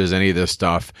 languages, any of this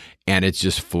stuff, and it's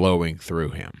just flowing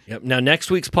through him. Yep. Now, next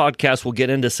week's podcast, we'll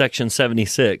get into section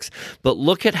 76, but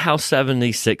look at how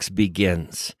 76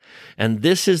 begins. And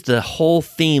this is the whole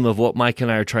theme of what Mike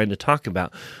and I are trying to talk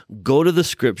about. Go to the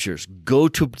Scriptures, go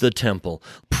to the temple,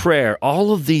 prayer,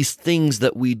 all of these things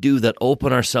that we do that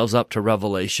open ourselves up to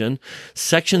revelation.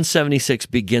 Section 76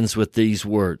 begins with these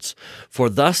words, "For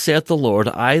thus saith the Lord,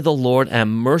 I, the Lord,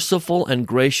 am merciful and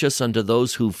gracious unto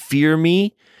those who fear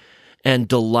me, and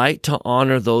delight to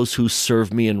honor those who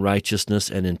serve me in righteousness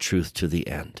and in truth to the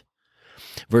end."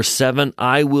 Verse 7,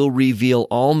 "I will reveal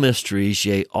all mysteries,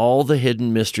 yea, all the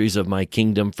hidden mysteries of my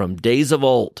kingdom from days of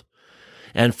old,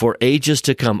 and for ages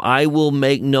to come. I will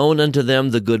make known unto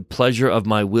them the good pleasure of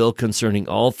my will concerning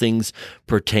all things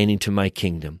pertaining to my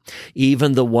kingdom.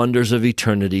 Even the wonders of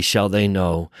eternity shall they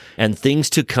know, and things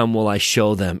to come will I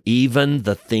show them, even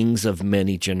the things of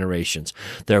many generations.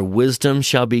 Their wisdom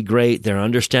shall be great, their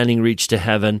understanding reach to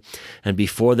heaven, and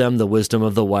before them the wisdom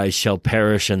of the wise shall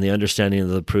perish, and the understanding of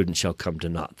the prudent shall come to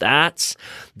naught. That's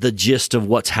the gist of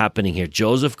what's happening here.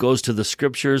 Joseph goes to the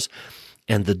scriptures,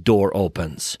 and the door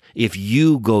opens. If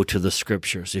you go to the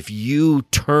scriptures, if you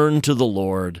turn to the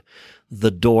Lord,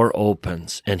 the door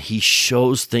opens, and he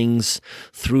shows things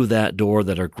through that door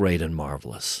that are great and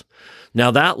marvelous. Now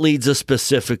that leads us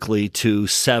specifically to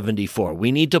 74.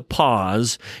 We need to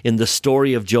pause in the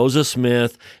story of Joseph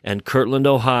Smith and Kirtland,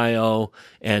 Ohio,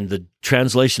 and the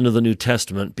translation of the New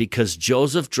Testament, because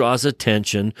Joseph draws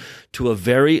attention to a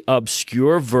very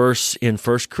obscure verse in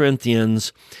 1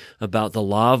 Corinthians about the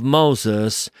law of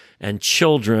Moses and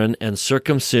children and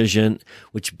circumcision,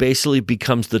 which basically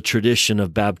becomes the tradition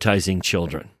of baptizing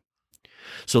children.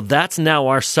 So that's now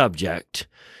our subject.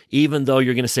 Even though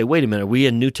you're going to say, wait a minute, are we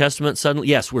in New Testament suddenly?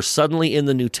 Yes, we're suddenly in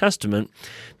the New Testament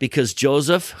because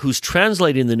Joseph, who's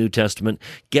translating the New Testament,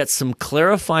 gets some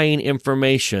clarifying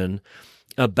information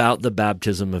about the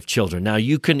baptism of children. Now,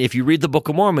 you can, if you read the Book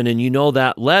of Mormon and you know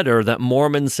that letter that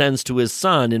Mormon sends to his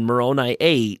son in Moroni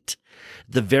 8,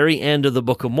 the very end of the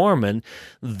Book of Mormon,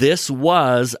 this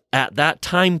was at that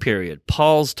time period,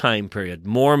 Paul's time period,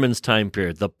 Mormon's time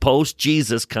period, the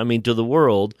post-Jesus coming to the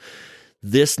world.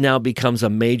 This now becomes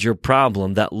a major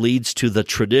problem that leads to the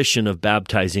tradition of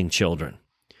baptizing children.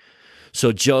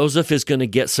 So Joseph is going to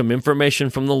get some information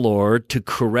from the Lord to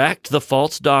correct the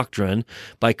false doctrine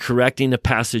by correcting a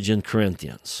passage in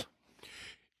Corinthians.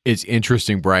 It's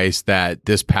interesting, Bryce, that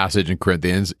this passage in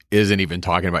Corinthians isn't even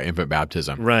talking about infant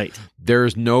baptism. Right.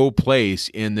 There's no place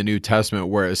in the New Testament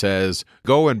where it says,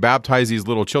 go and baptize these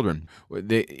little children.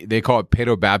 They call it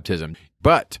pedobaptism.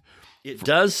 But it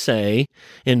does say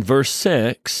in verse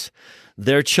 6,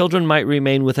 their children might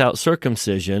remain without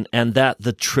circumcision, and that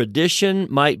the tradition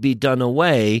might be done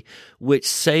away, which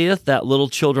saith that little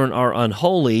children are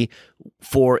unholy,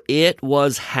 for it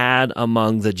was had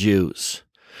among the Jews.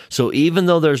 So even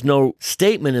though there's no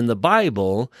statement in the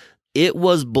Bible, it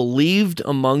was believed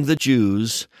among the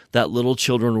Jews that little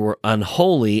children were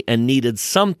unholy and needed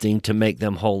something to make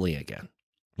them holy again.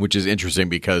 Which is interesting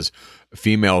because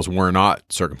females were not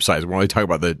circumcised. We're only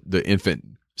talking about the infant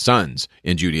sons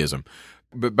in Judaism.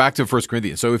 But back to 1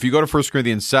 Corinthians. So if you go to 1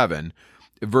 Corinthians 7,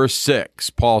 verse 6,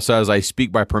 Paul says, I speak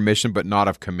by permission, but not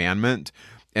of commandment.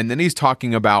 And then he's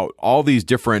talking about all these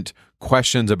different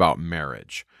questions about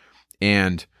marriage.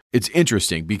 And it's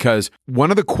interesting because one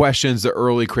of the questions the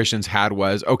early Christians had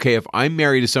was, okay, if I'm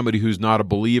married to somebody who's not a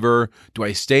believer, do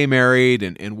I stay married?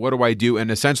 And what do I do? And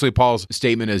essentially Paul's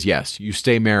statement is, yes, you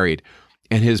stay married.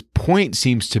 And his point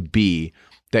seems to be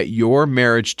that your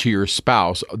marriage to your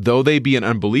spouse, though they be an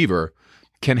unbeliever,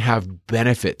 can have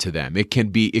benefit to them. It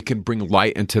can bring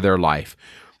light into their life.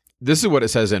 This is what it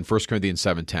says in 1 Corinthians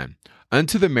 7:10.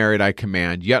 Unto the married I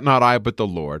command, yet not I, but the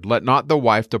Lord. Let not the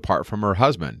wife depart from her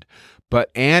husband.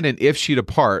 And if she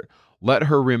depart, let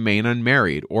her remain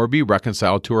unmarried, or be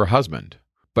reconciled to her husband.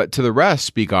 But to the rest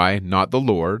speak I, not the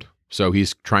Lord. So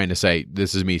he's trying to say,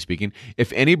 this is me speaking.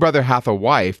 If any brother hath a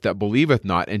wife that believeth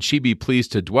not, and she be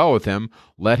pleased to dwell with him,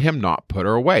 let him not put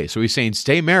her away. So he's saying,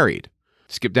 stay married.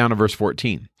 Skip down to verse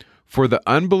 14. For the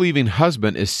unbelieving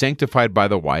husband is sanctified by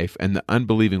the wife, and the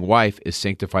unbelieving wife is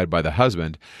sanctified by the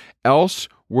husband. Else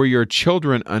were your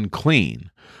children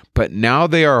unclean, but now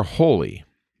they are holy.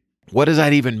 What does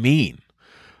that even mean?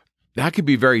 That could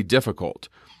be very difficult.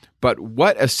 But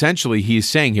what essentially he's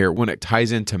saying here when it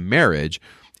ties into marriage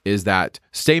is that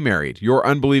stay married. Your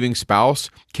unbelieving spouse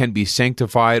can be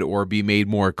sanctified or be made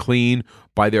more clean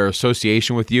by their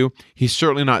association with you. He's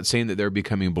certainly not saying that they're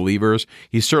becoming believers.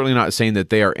 He's certainly not saying that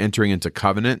they are entering into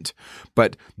covenant.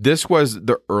 But this was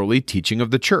the early teaching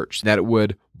of the church, that it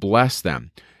would bless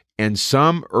them. And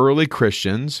some early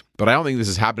Christians, but I don't think this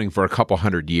is happening for a couple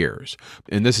hundred years,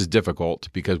 and this is difficult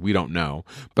because we don't know,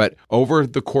 but over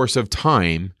the course of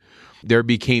time, there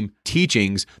became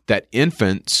teachings that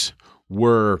infants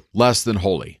were less than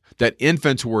holy, that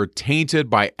infants were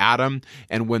tainted by Adam,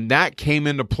 and when that came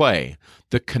into play,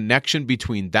 the connection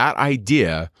between that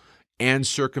idea and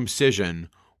circumcision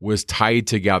was tied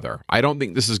together. I don't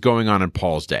think this is going on in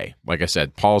Paul's day. Like I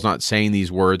said, Paul's not saying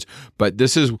these words, but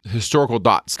this is historical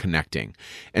dots connecting.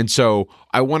 And so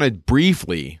I want to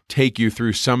briefly take you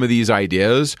through some of these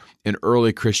ideas in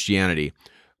early Christianity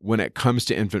when it comes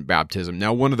to infant baptism.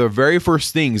 Now, one of the very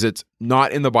first things, it's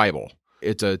not in the Bible.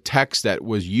 It's a text that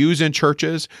was used in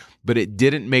churches, but it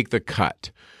didn't make the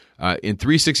cut. In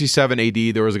 367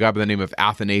 AD, there was a guy by the name of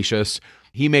Athanasius.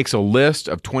 He makes a list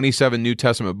of 27 New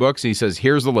Testament books, and he says,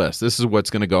 here's the list. This is what's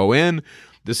going to go in.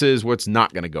 This is what's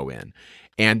not going to go in.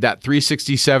 And that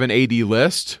 367 AD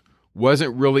list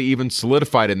wasn't really even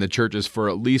solidified in the churches for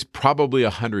at least probably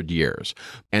 100 years.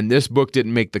 And this book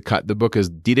didn't make the cut. The book is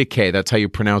Didache. That's how you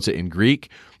pronounce it in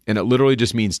Greek. And it literally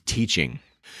just means teaching.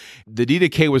 The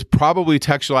Didache was probably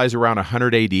textualized around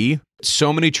 100 AD.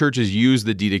 So many churches use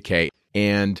the Didache.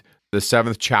 And the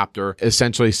 7th chapter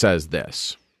essentially says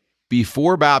this: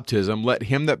 before baptism, let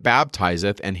him that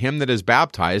baptizeth and him that is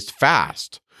baptized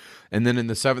fast. And then in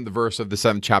the 7th verse of the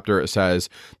 7th chapter, it says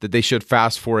that they should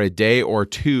fast for a day or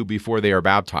two before they are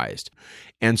baptized.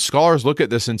 And scholars look at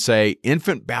this and say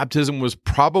infant baptism was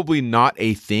probably not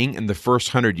a thing in the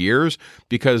first 100 years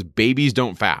because babies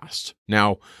don't fast.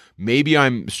 Now, maybe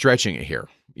I'm stretching it here.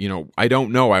 I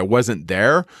don't know. I wasn't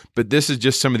there, but this is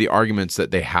just some of the arguments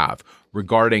that they have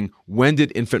regarding when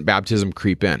did infant baptism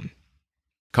creep in.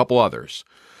 A couple others.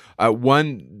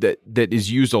 One that is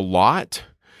used a lot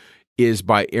is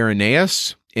by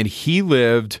Irenaeus, and he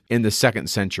lived in the 2nd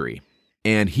century.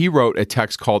 And he wrote a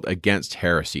text called Against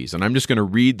Heresies. And I'm just going to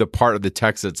read the part of the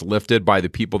text that's lifted by the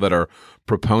people that are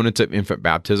proponents of infant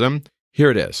baptism.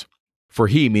 Here it is. For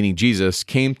he, meaning Jesus,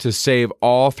 came to save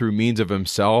all through means of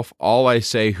himself, all I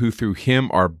say, who through him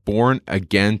are born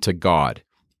again to God,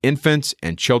 infants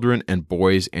and children and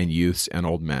boys and youths and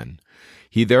old men.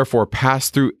 He therefore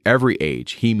passed through every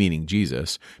age, he meaning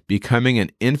Jesus, becoming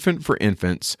an infant for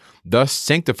infants, thus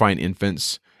sanctifying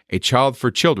infants, a child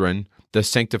for children, thus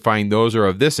sanctifying those who are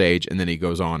of this age, and then he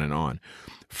goes on and on.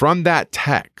 From that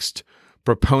text,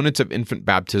 proponents of infant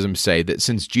baptism say that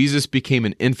since Jesus became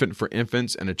an infant for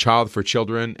infants and a child for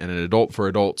children and an adult for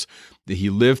adults, that he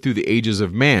lived through the ages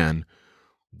of man,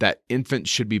 that infants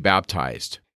should be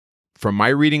baptized. From my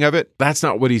reading of it, that's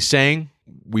not what he's saying.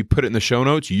 We put it in the show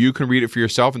notes. You can read it for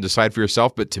yourself and decide for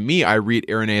yourself. But to me, I read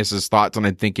Irenaeus' thoughts and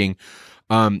I'm thinking,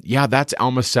 that's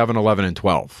Alma 7, 11, and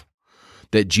 12.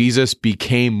 That Jesus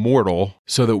became mortal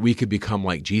so that we could become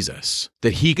like Jesus.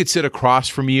 That he could sit across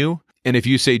from you, and if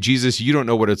you say, Jesus, you don't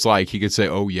know what it's like, he could say,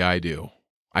 oh yeah, I do.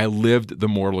 I lived the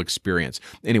mortal experience.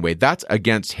 Anyway, that's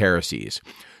Against Heresies.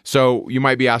 So you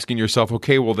might be asking yourself,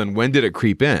 okay, well then when did it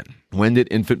creep in? When did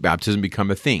infant baptism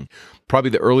become a thing? Probably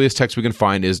the earliest text we can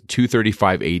find is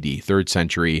 235 AD, 3rd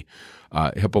century.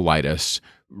 Hippolytus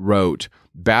wrote,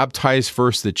 baptize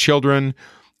first the children,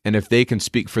 and if they can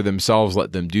speak for themselves,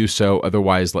 let them do so.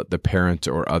 Otherwise, let the parents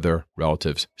or other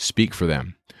relatives speak for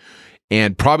them.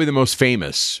 And probably the most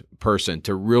famous person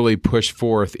to really push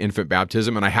forth infant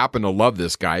baptism, and I happen to love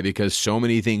this guy because so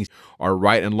many things are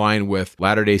right in line with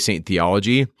Latter-day Saint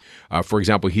theology. For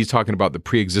example, he's talking about the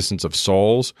preexistence of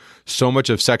souls. So much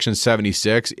of section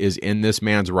 76 is in this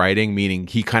man's writing, meaning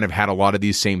he kind of had a lot of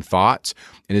these same thoughts,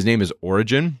 and his name is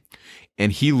Origen,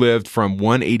 and he lived from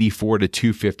 184 to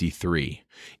 253.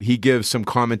 He gives some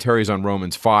commentaries on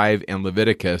Romans 5 and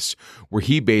Leviticus where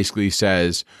he basically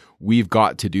says, we've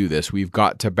got to do this. We've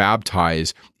got to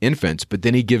baptize infants. But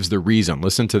then he gives the reason.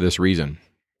 Listen to this reason.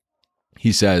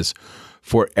 He says,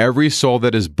 for every soul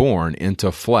that is born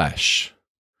into flesh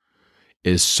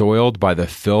is soiled by the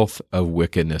filth of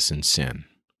wickedness and sin.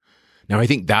 Now, I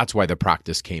think that's why the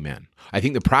practice came in. I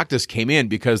think the practice came in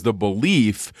because the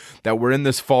belief that we're in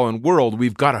this fallen world,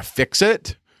 we've got to fix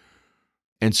it.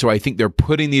 And so I think they're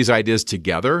putting these ideas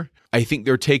together. I think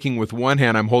they're taking with one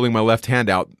hand, I'm holding my left hand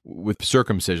out with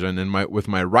circumcision, and with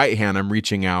my right hand, I'm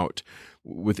reaching out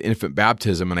with infant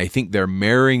baptism. And I think they're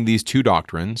marrying these two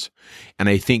doctrines. And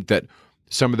I think that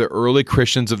some of the early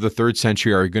Christians of the 3rd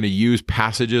century are going to use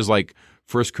passages like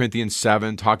 1 Corinthians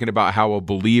 7, talking about how a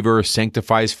believer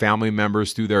sanctifies family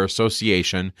members through their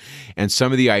association, and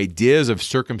some of the ideas of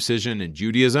circumcision in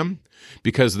Judaism,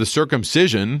 because the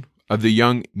circumcision of the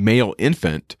young male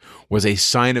infant was a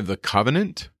sign of the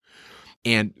covenant.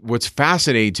 And what's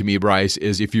fascinating to me, Bryce,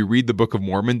 is if you read the Book of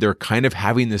Mormon, they're kind of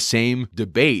having the same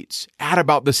debates at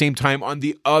about the same time on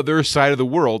the other side of the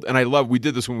world. And I love, we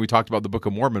did this when we talked about the Book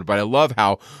of Mormon, but I love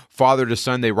how father to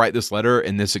son, they write this letter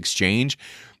in this exchange,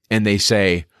 and they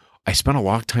say, I spent a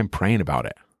long time praying about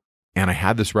it. And I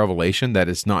had this revelation that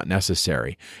it's not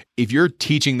necessary. If you're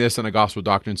teaching this in a gospel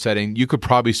doctrine setting, you could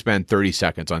probably spend 30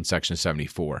 seconds on section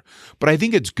 74. But I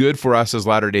think it's good for us as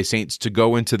Latter-day Saints to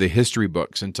go into the history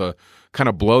books and to kind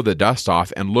of blow the dust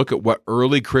off and look at what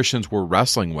early Christians were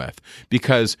wrestling with,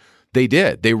 because they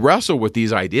did. They wrestle with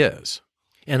these ideas.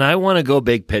 And I want to go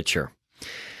big picture,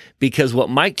 because what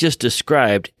Mike just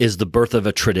described is the birth of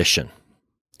a tradition.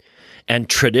 And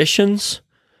traditions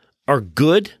are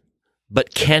good,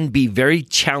 but can be very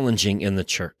challenging in the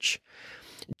church.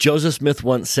 Joseph Smith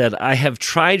once said, "I have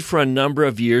tried for a number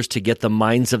of years to get the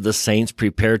minds of the saints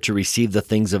prepared to receive the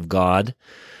things of God,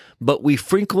 but we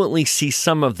frequently see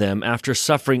some of them, after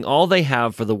suffering all they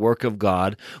have for the work of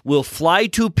God, will fly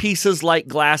to pieces like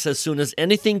glass as soon as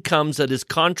anything comes that is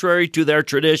contrary to their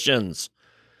traditions.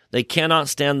 They cannot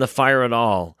stand the fire at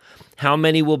all. How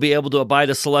many will be able to abide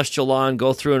a celestial law and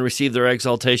go through and receive their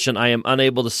exaltation? I am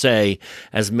unable to say,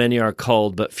 as many are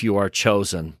called, but few are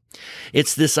chosen."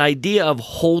 It's this idea of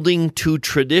holding to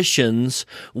traditions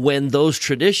when those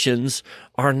traditions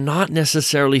are not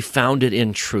necessarily founded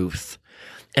in truth.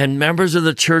 And members of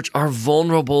the church are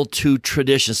vulnerable to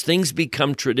traditions. Things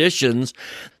become traditions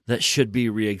that should be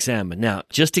reexamined. Now,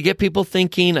 just to get people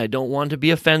thinking, I don't want to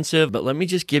be offensive, but let me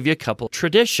just give you a couple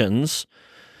traditions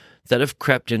that have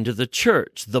crept into the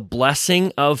church. The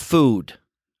blessing of food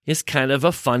is kind of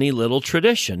a funny little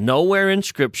tradition. Nowhere in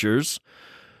scriptures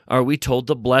are we told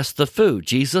to bless the food.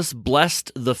 Jesus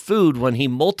blessed the food when he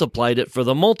multiplied it for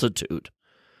the multitude,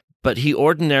 but he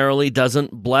ordinarily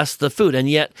doesn't bless the food. And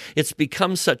yet it's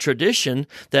become such tradition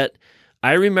that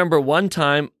I remember one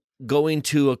time going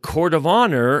to a court of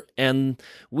honor and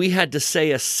we had to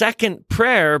say a second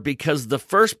prayer because the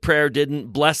first prayer didn't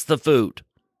bless the food.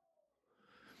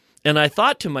 And I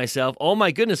thought to myself, oh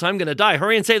my goodness, I'm going to die.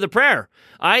 Hurry and say the prayer.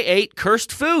 I ate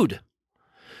cursed food.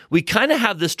 We kind of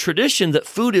have this tradition that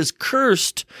food is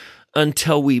cursed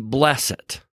until we bless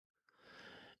it.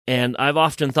 And I've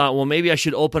often thought, well, maybe I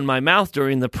should open my mouth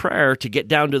during the prayer to get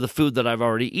down to the food that I've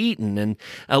already eaten. And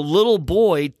a little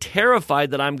boy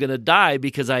terrified that I'm going to die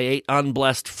because I ate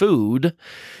unblessed food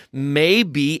may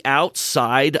be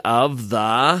outside of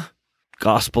the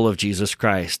gospel of Jesus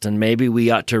Christ. And maybe we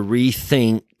ought to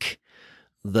rethink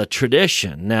the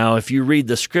tradition. Now, if you read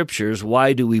the scriptures,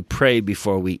 why do we pray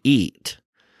before we eat?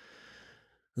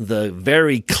 The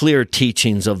very clear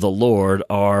teachings of the Lord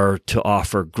are to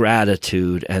offer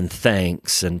gratitude and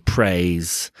thanks and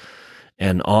praise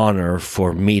and honor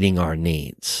for meeting our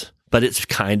needs. But it's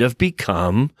kind of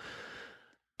become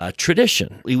a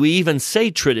tradition. We even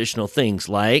say traditional things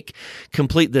like,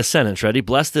 complete this sentence, ready?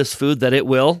 Bless this food that it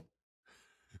will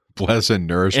bless and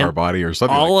nourish our body or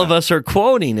something all like of that. us are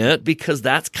quoting it because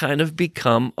that's kind of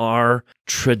become our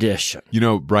tradition. You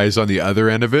know, Bryce, on the other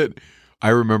end of it, I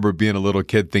remember being a little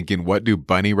kid thinking, what do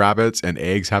bunny rabbits and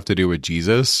eggs have to do with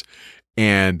Jesus?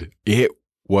 And it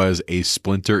was a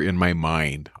splinter in my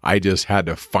mind. I just had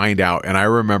to find out. And I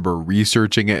remember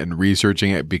researching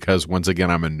it because, once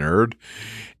again, I'm a nerd.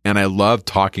 And I love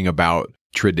talking about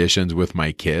traditions with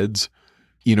my kids.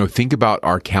 You know, think about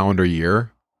our calendar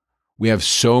year. We have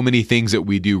so many things that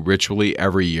we do ritually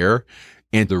every year.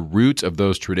 And the roots of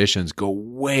those traditions go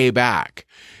way back,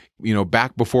 you know,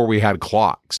 back before we had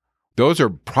clocks. Those are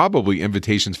probably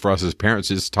invitations for us as parents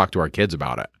to just talk to our kids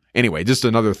about it. Anyway, just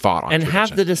another thought on and tradition.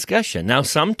 have the discussion. Now,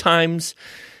 sometimes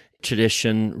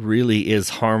tradition really is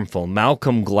harmful.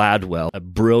 Malcolm Gladwell, a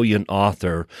brilliant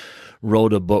author,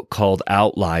 wrote a book called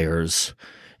Outliers.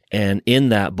 And in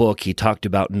that book, he talked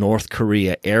about North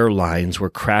Korea Airlines were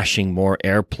crashing more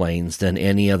airplanes than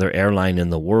any other airline in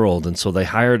the world. And so they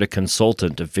hired a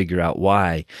consultant to figure out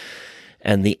why.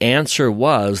 And the answer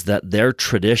was that their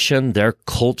tradition, their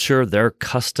culture, their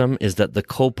custom is that the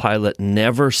co-pilot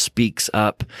never speaks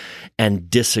up and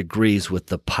disagrees with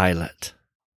the pilot.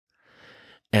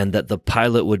 And that the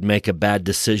pilot would make a bad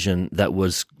decision that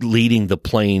was leading the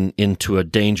plane into a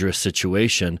dangerous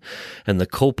situation. And the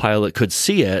co-pilot could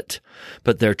see it,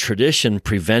 but their tradition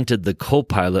prevented the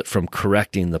co-pilot from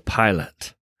correcting the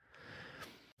pilot.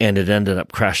 And it ended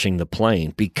up crashing the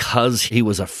plane because he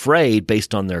was afraid,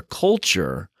 based on their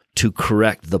culture, to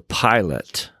correct the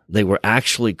pilot. They were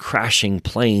actually crashing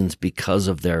planes because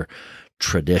of their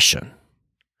tradition.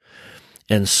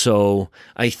 And so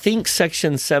I think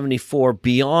Section 74,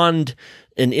 beyond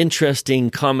an interesting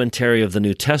commentary of the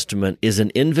New Testament, is an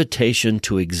invitation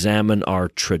to examine our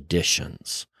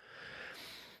traditions.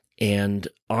 And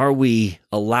are we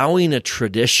allowing a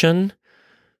tradition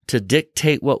to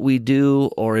dictate what we do,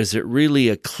 or is it really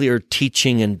a clear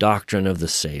teaching and doctrine of the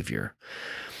Savior?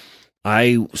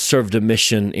 I served a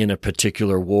mission in a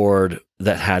particular ward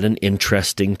that had an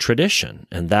interesting tradition,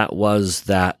 and that was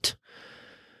that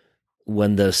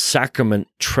when the sacrament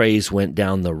trays went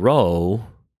down the row,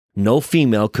 no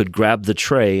female could grab the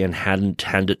tray and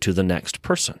hand it to the next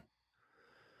person.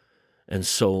 And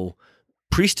so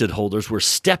priesthood holders were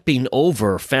stepping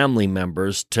over family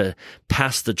members to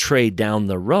pass the tray down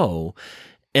the row.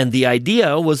 And the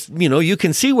idea was, you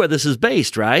can see where this is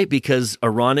based, right? Because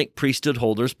Aaronic priesthood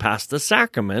holders passed the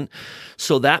sacrament.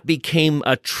 So that became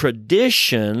a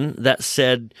tradition that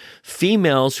said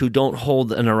females who don't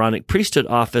hold an Aaronic priesthood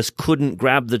office couldn't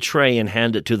grab the tray and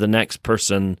hand it to the next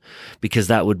person because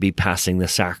that would be passing the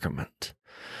sacrament.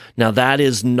 Now, that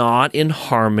is not in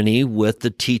harmony with the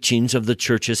teachings of the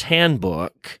church's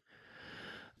handbook,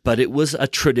 but it was a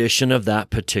tradition of that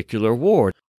particular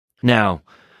ward. Now,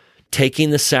 taking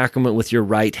the sacrament with your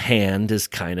right hand is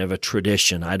kind of a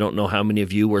tradition. I don't know how many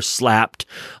of you were slapped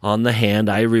on the hand.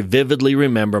 I vividly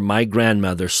remember my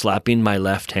grandmother slapping my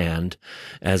left hand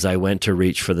as I went to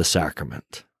reach for the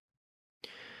sacrament.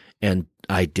 And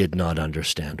I did not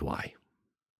understand why.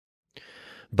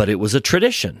 But it was a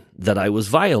tradition that I was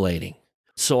violating.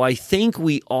 So I think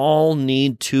we all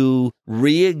need to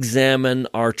re-examine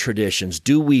our traditions.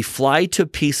 Do we fly to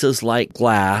pieces like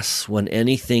glass when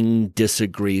anything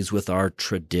disagrees with our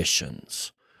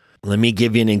traditions? Let me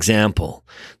give you an example.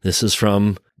 This is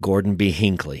from Gordon B.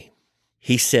 Hinckley.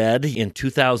 He said in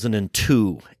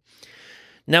 2002,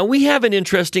 "Now we have an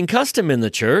interesting custom in the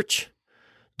church.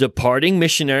 Departing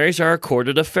missionaries are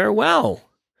accorded a farewell.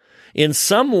 In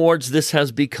some wards, this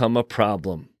has become a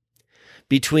problem.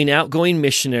 Between outgoing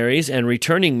missionaries and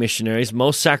returning missionaries,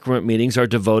 most sacrament meetings are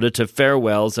devoted to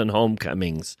farewells and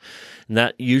homecomings." And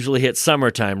that usually hits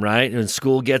summertime, right? When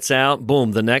school gets out,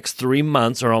 boom, the next 3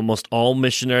 months are almost all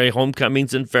missionary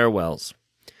homecomings and farewells.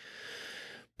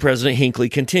 President Hinckley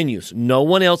continues, "No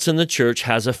one else in the church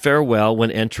has a farewell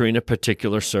when entering a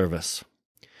particular service.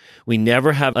 We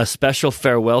never have a special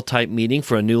farewell type meeting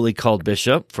for a newly called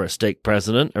bishop, for a stake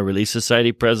president, a Relief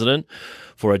Society president,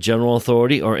 for a general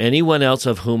authority, or anyone else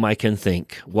of whom I can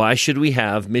think. Why should we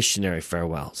have missionary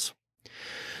farewells?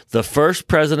 The First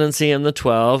Presidency and the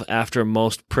 12, after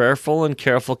most prayerful and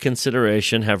careful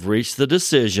consideration, have reached the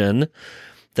decision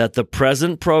that the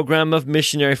present program of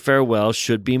missionary farewells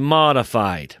should be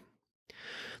modified.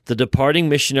 The departing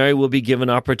missionary will be given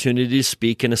opportunity to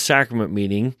speak in a sacrament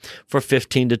meeting for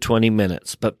 15 to 20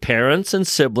 minutes, but parents and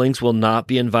siblings will not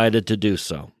be invited to do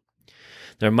so.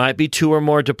 There might be 2 or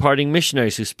more departing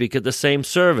missionaries who speak at the same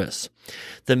service.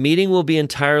 The meeting will be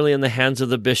entirely in the hands of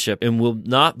the bishop and will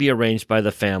not be arranged by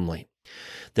the family.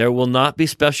 There will not be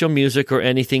special music or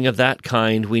anything of that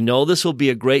kind. We know this will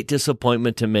be a great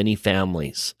disappointment to many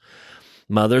families.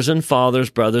 Mothers and fathers,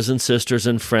 brothers and sisters,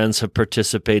 and friends have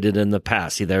participated in the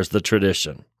past." See, there's the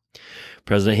tradition.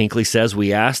 President Hinckley says,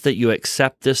 "We ask that you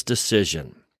accept this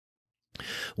decision.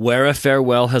 Where a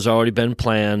farewell has already been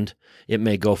planned, it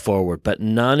may go forward, but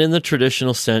none in the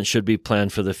traditional sense should be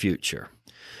planned for the future.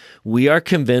 We are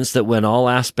convinced that when all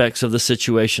aspects of the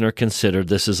situation are considered,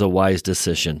 this is a wise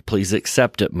decision. Please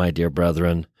accept it, my dear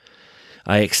brethren.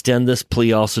 I extend this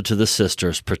plea also to the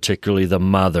sisters, particularly the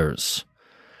mothers.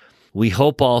 We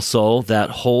hope also that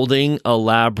holding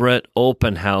elaborate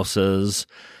open houses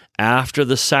after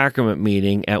the sacrament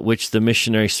meeting at which the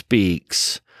missionary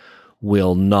speaks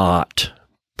will not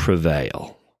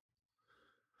prevail.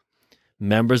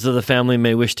 Members of the family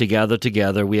may wish to gather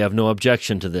together. We have no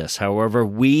objection to this. However,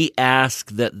 we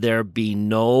ask that there be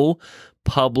no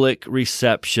public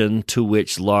reception to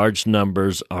which large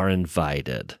numbers are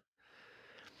invited.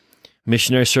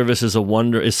 Missionary service is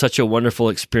such a wonderful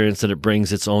experience that it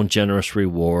brings its own generous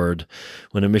reward.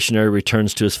 When a missionary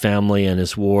returns to his family and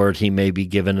his ward, he may be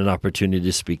given an opportunity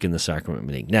to speak in the sacrament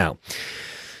meeting." Now,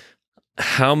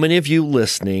 how many of you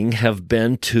listening have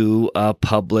been to a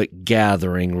public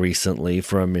gathering recently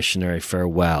for a missionary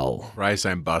farewell? Bryce,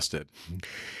 I'm busted.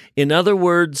 In other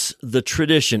words, the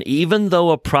tradition, even though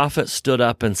a prophet stood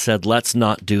up and said, "Let's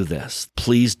not do this.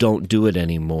 Please don't do it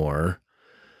anymore,"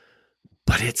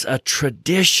 but it's a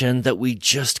tradition that we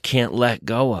just can't let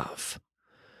go of.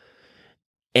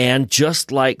 And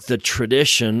just like the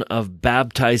tradition of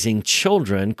baptizing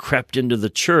children crept into the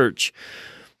church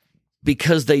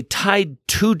because they tied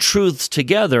 2 truths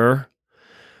together,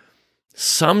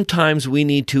 sometimes we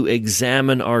need to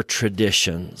examine our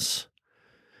traditions.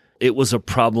 It was a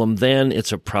problem then,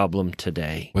 it's a problem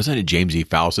today. Wasn't it James E.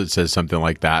 Fawcett says something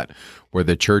like that, where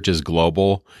the church is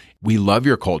global? We love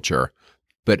your culture,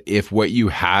 but if what you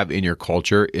have in your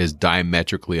culture is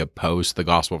diametrically opposed to the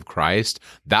gospel of Christ,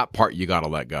 that part you got to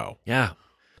let go. Yeah.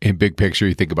 In big picture,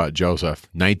 you think about Joseph,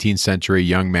 19th century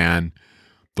young man.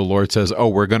 The Lord says,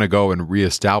 we're going to go and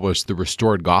reestablish the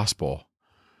restored gospel.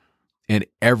 And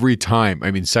every time,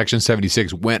 Section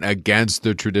 76 went against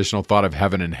the traditional thought of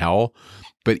heaven and hell,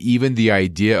 but even the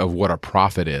idea of what a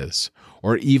prophet is,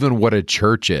 or even what a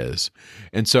church is.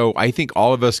 And so I think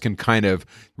all of us can kind of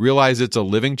realize it's a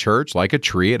living church, like a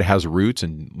tree. It has roots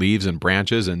and leaves and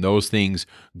branches, and those things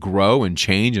grow and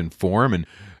change and form, and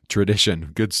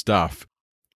tradition, good stuff.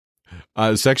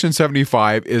 Section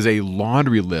 75 is a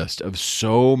laundry list of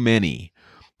so many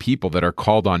people that are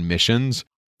called on missions.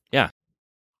 Yeah.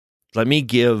 Let me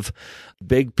give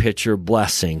big picture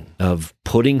blessing of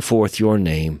putting forth your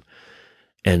name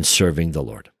and serving the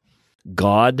Lord.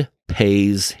 God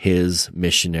pays his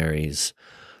missionaries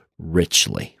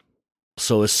richly.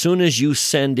 So as soon as you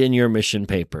send in your mission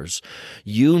papers,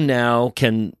 you now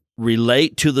can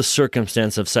relate to the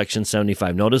circumstance of section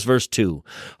 75. Notice verse 2.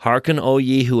 Hearken, O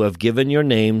ye who have given your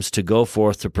names to go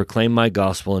forth to proclaim my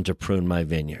gospel and to prune my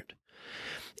vineyard.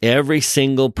 Every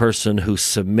single person who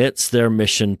submits their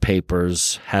mission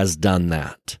papers has done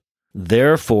that.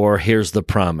 Therefore, here's the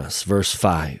promise, verse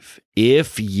 5.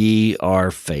 If ye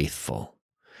are faithful,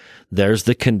 there's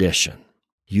the condition.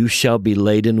 You shall be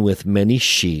laden with many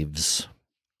sheaves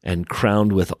and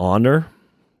crowned with honor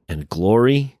and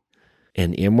glory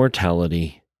and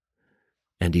immortality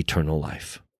and eternal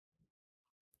life.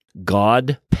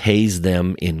 God pays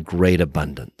them in great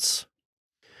abundance.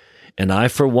 And I,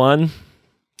 for one,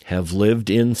 have lived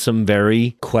in some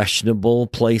very questionable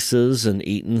places and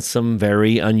eaten some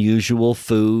very unusual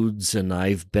foods, and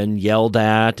I've been yelled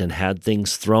at and had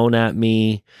things thrown at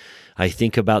me. I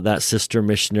think about that sister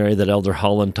missionary that Elder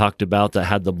Holland talked about that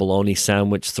had the bologna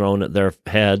sandwich thrown at their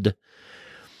head.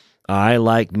 I,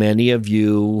 like many of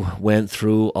you, went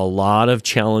through a lot of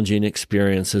challenging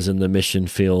experiences in the mission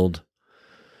field,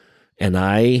 and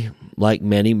I, like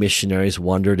many missionaries,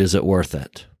 wondered, is it worth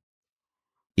it?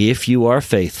 If you are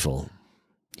faithful,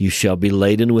 you shall be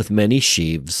laden with many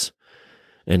sheaves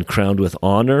and crowned with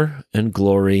honor and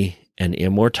glory and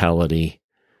immortality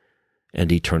and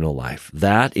eternal life.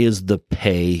 That is the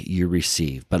pay you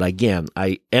receive. But again,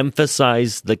 I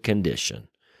emphasize the condition.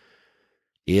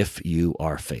 If you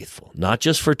are faithful, not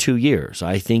just for 2 years.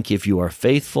 I think if you are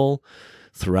faithful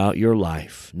throughout your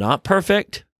life, not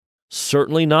perfect,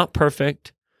 certainly not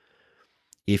perfect.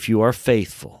 If you are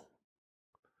faithful,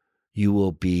 you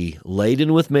will be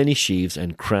laden with many sheaves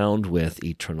and crowned with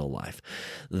eternal life.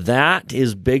 That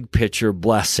is big picture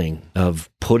blessing of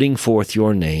putting forth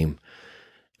your name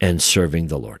and serving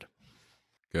the Lord.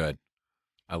 Good.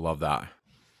 I love that.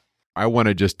 I want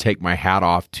to just take my hat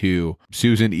off to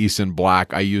Susan Easton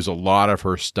Black. I use a lot of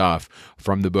her stuff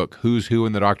from the book Who's Who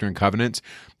in the Doctrine and Covenants.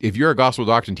 If you're a gospel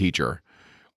doctrine teacher,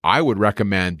 I would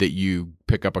recommend that you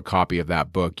pick up a copy of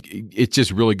that book. It's just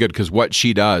really good because what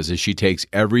she does is she takes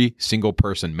every single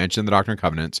person mentioned in the Doctrine and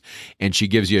Covenants and she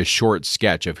gives you a short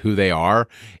sketch of who they are,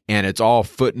 and it's all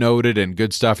footnoted and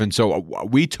good stuff. And so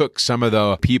we took some of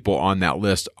the people on that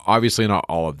list, obviously not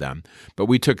all of them, but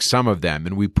we took some of them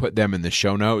and we put them in the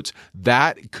show notes.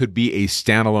 That could be a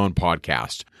standalone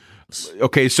podcast.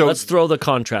 Okay, so let's throw the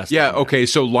contrast. Yeah, okay,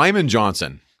 so Lyman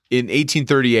Johnson. In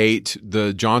 1838,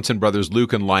 the Johnson brothers,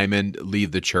 Luke and Lyman,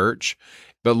 leave the church.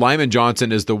 But Lyman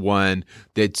Johnson is the one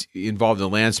that's involved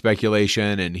in land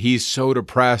speculation, and he's so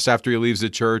depressed after he leaves the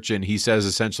church, and he says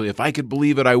essentially, if I could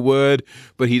believe it, I would,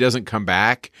 but he doesn't come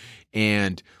back,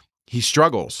 and he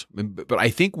struggles. But I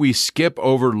think we skip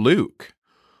over Luke.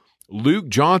 Luke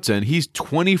Johnson, he's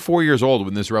 24 years old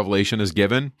when this revelation is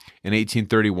given in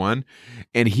 1831,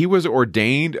 and he was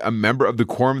ordained a member of the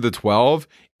Quorum of the 12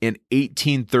 in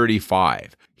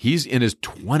 1835. He's in his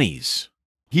 20s.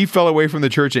 He fell away from the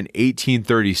church in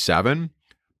 1837,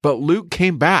 but Luke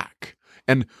came back.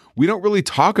 And we don't really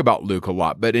talk about Luke a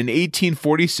lot, but in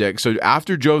 1846, so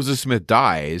after Joseph Smith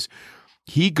dies,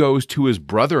 he goes to his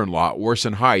brother-in-law,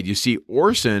 Orson Hyde. You see,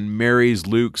 Orson marries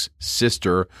Luke's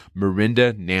sister,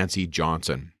 Marinda Nancy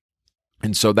Johnson.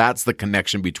 And so that's the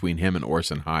connection between him and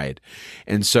Orson Hyde.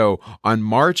 And so on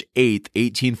March 8th,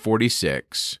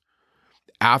 1846,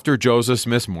 after Joseph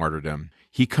Smith's martyrdom,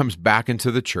 he comes back into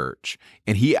the church,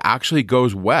 and he actually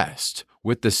goes west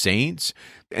with the saints,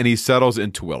 and he settles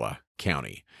in Tooele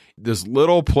County. This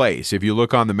little place, if you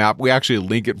look on the map, we actually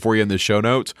link it for you in the show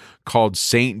notes, called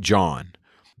St. John.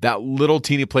 That little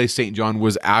teeny place, St. John,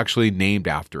 was actually named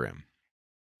after him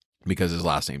because his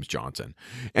last name's Johnson.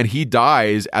 And he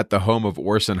dies at the home of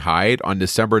Orson Hyde on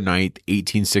December 9th,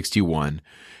 1861,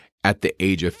 at the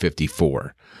age of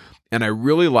 54. And I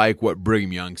really like what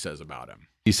Brigham Young says about him.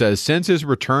 He says, since his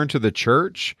return to the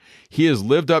church, he has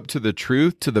lived up to the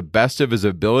truth to the best of his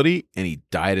ability, and he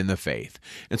died in the faith.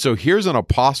 And so here's an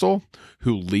apostle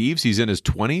who leaves. He's in his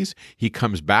 20s. He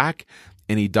comes back,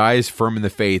 and he dies firm in the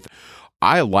faith.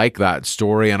 I like that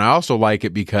story, and I also like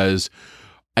it because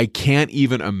I can't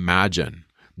even imagine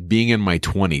being in my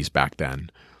 20s back then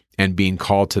and being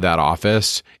called to that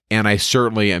office. And I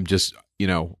certainly am just,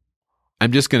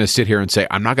 I'm just going to sit here and say,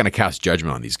 I'm not going to cast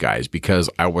judgment on these guys because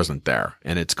I wasn't there,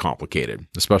 and it's complicated,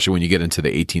 especially when you get into the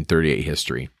 1838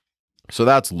 history. So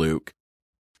that's Luke.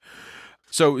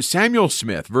 So Samuel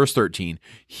Smith, verse 13,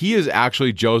 he is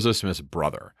actually Joseph Smith's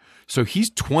brother. So he's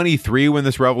 23 when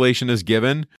this revelation is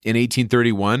given in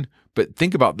 1831. But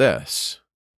think about this.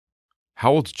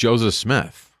 How old's Joseph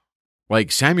Smith?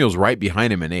 Like, Samuel's right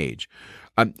behind him in age.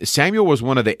 Samuel was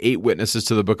one of the 8 witnesses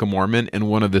to the Book of Mormon and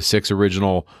one of the 6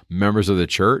 original members of the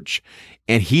church.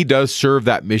 And he does serve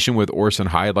that mission with Orson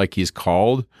Hyde like he's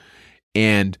called.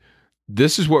 And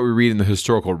this is what we read in the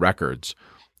historical records,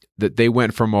 that they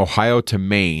went from Ohio to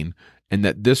Maine, and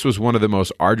that this was one of the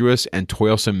most arduous and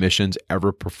toilsome missions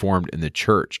ever performed in the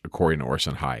church, according to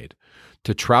Orson Hyde.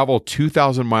 To travel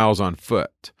 2,000 miles on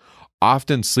foot,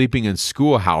 often sleeping in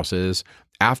schoolhouses,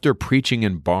 after preaching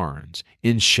in barns,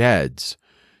 in sheds,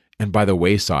 and by the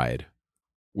wayside,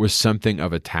 was something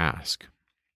of a task.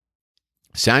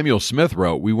 Samuel Smith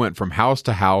wrote, "We went from house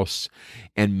to house,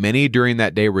 and many during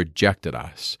that day rejected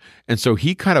us." And so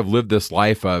he kind of lived this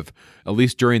life of, at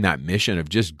least during that mission, of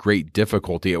just great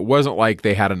difficulty. It wasn't like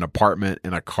they had an apartment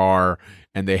and a car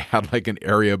and they had like an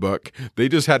area book. They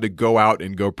just had to go out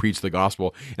and go preach the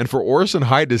gospel. And for Orson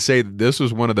Hyde to say that this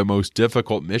was one of the most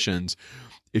difficult missions,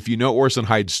 if you know Orson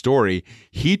Hyde's story,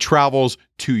 he travels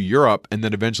to Europe and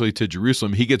then eventually to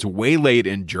Jerusalem. He gets waylaid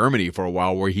in Germany for a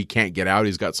while where he can't get out.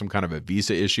 He's got some kind of a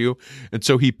visa issue. And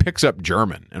so he picks up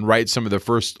German and writes some of the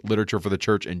first literature for the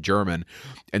church in German.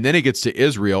 And then he gets to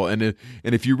Israel. And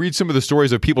if you read some of the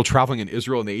stories of people traveling in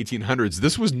Israel in the 1800s,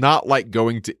 this was not like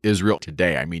going to Israel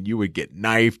today. I mean, you would get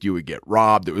knifed, you would get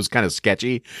robbed. It was kind of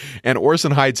sketchy. And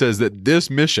Orson Hyde says that this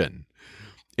mission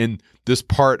in this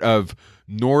part of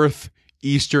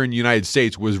northeastern United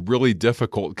States was really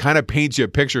difficult. Kind of paints you a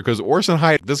picture because Orson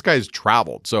Hyde, this guy's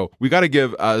traveled. So we got to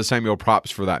give Samuel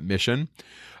props for that mission.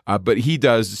 But he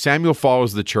does. Samuel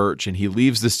follows the church and he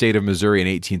leaves the state of Missouri in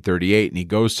 1838 and he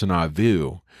goes to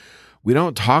Nauvoo. We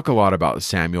don't talk a lot about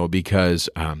Samuel because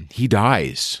he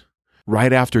dies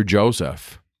right after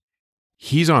Joseph.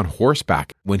 He's on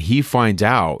horseback when he finds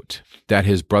out that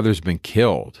his brother's been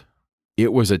killed.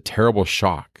 It was a terrible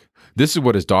shock. This is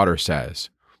what his daughter says.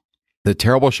 The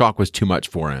terrible shock was too much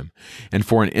for him, and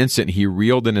for an instant he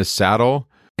reeled in his saddle,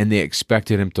 and they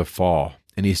expected him to fall.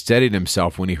 And he steadied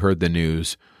himself when he heard the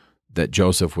news that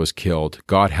Joseph was killed.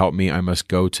 God help me, I must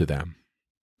go to them.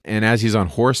 And as he's on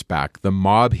horseback, the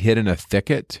mob hid in a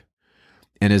thicket,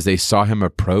 and as they saw him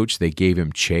approach, they gave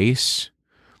him chase,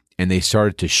 and they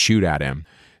started to shoot at him.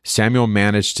 Samuel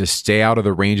managed to stay out of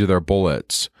the range of their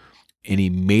bullets, and he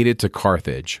made it to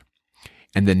Carthage.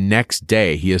 And the next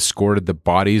day, he escorted the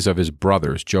bodies of his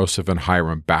brothers, Joseph and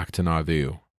Hyrum, back to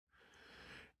Nauvoo.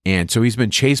 And so he's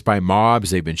been chased by mobs.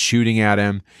 They've been shooting at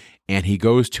him. And he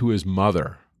goes to his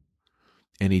mother.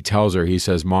 And he tells her, he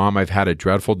says, "Mom, I've had a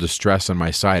dreadful distress on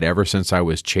my side ever since I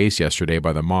was chased yesterday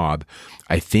by the mob.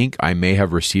 I think I may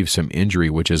have received some injury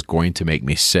which is going to make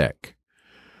me sick."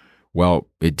 Well,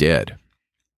 it did.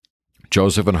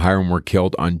 Joseph and Hyrum were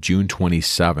killed on June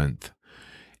 27th.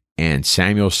 And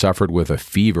Samuel suffered with a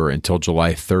fever until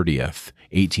July 30th,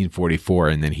 1844,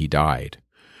 and then he died.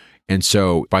 And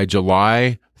so by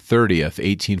July 30th,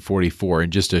 1844,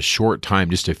 in just a short time,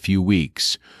 just a few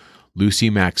weeks, Lucy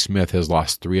Mack Smith has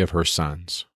lost 3 of her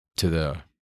sons to the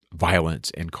violence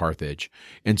in Carthage.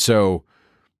 And so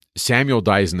Samuel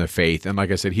dies in the faith. And like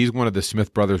I said, he's one of the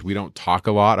Smith brothers we don't talk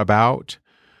a lot about.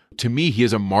 To me, he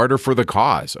is a martyr for the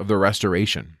cause of the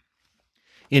restoration.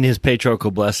 In his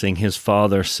patriarchal blessing, his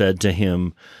father said to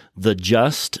him, "The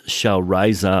just shall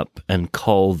rise up and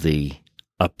call thee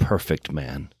a perfect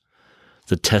man.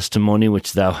 The testimony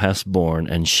which thou hast borne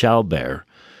and shall bear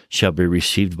shall be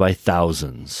received by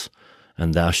thousands,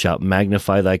 and thou shalt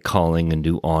magnify thy calling and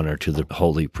do honor to the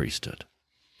holy priesthood."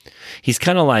 He's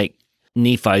kind of like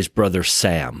Nephi's brother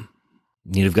Sam.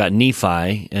 You've got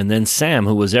Nephi, and then Sam,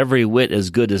 who was every whit as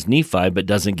good as Nephi, but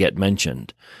doesn't get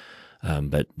mentioned.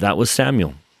 But that was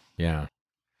Samuel. Yeah.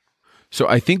 So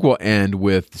I think we'll end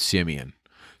with Simeon.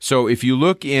 So if you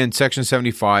look in section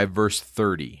 75, verse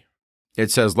 30,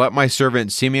 it says, "Let my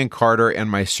servant Simeon Carter and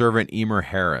my servant Emer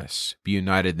Harris be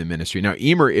united in the ministry." Now,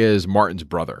 Emer is Martin's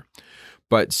brother,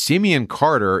 but Simeon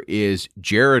Carter is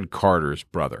Jared Carter's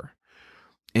brother.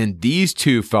 And these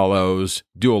two fellows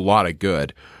do a lot of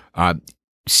good.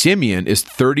 Simeon is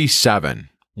 37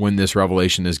 when this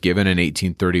revelation is given in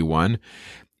 1831.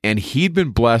 And he'd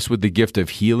been blessed with the gift of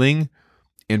healing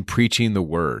and preaching the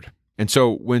word. And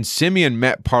so when Simeon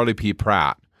met Parley P.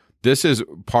 Pratt, this is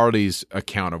Parley's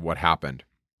account of what happened.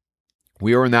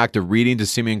 We were in the act of reading to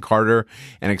Simeon Carter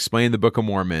and explaining the Book of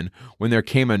Mormon when there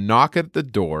came a knock at the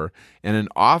door, and an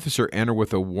officer entered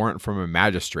with a warrant from a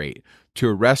magistrate to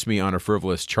arrest me on a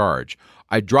frivolous charge.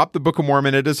 I dropped the Book of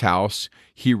Mormon at his house.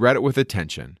 He read it with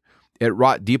attention. It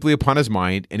wrought deeply upon his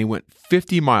mind, and he went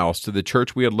 50 miles to the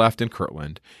church we had left in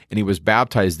Kirtland, and he was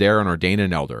baptized there and ordained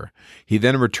an elder. He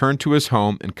then returned to his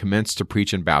home and commenced to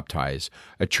preach and baptize.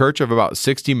 A church of about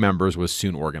 60 members was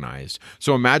soon organized.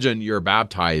 So imagine you're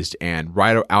baptized, and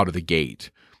right out of the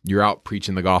gate, you're out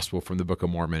preaching the gospel from the Book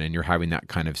of Mormon, and you're having that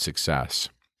kind of success.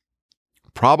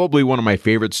 Probably one of my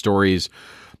favorite stories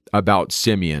about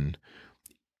Simeon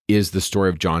is the story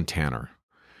of John Tanner.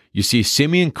 You see,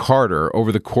 Simeon Carter,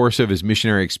 over the course of his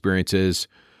missionary experiences,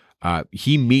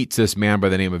 he meets this man by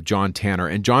the name of John Tanner.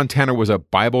 And John Tanner was a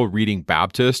Bible-reading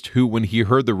Baptist who, when he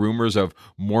heard the rumors of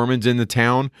Mormons in the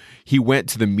town, he went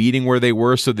to the meeting where they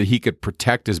were so that he could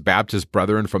protect his Baptist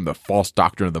brethren from the false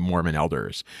doctrine of the Mormon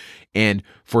elders. And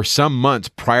for some months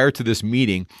prior to this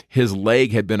meeting, his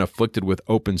leg had been afflicted with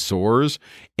open sores,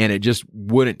 and it just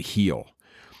wouldn't heal.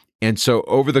 And so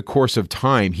over the course of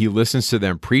time, he listens to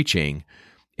them preaching,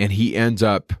 and he ends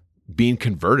up being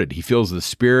converted. He feels the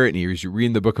Spirit, and he's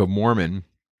reading the Book of Mormon.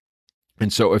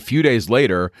 And so a few days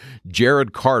later,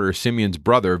 Jared Carter, Simeon's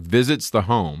brother, visits the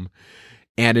home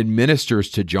and administers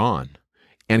to John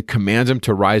and commands him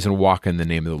to rise and walk in the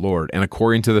name of the Lord. And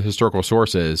according to the historical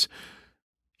sources,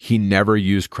 he never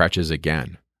used crutches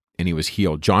again, and he was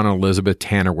healed. John and Elizabeth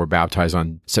Tanner were baptized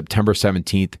on September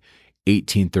 17th,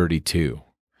 1832.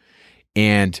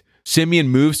 And Simeon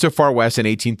moves to Far West in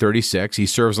 1836. He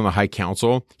serves on the High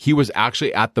Council. He was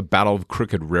actually at the Battle of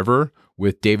Crooked River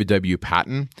with David W.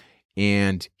 Patton,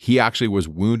 and he actually was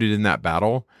wounded in that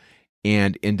battle.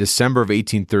 And in December of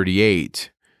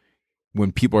 1838,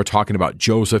 when people are talking about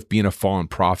Joseph being a fallen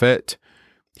prophet,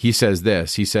 he says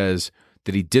this. He says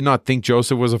that he did not think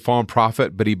Joseph was a fallen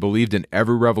prophet, but he believed in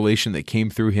every revelation that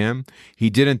came through him. He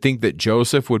didn't think that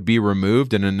Joseph would be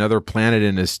removed and another planted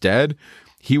in his stead.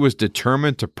 He was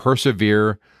determined to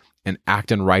persevere and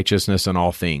act in righteousness in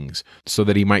all things, so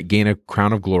that he might gain a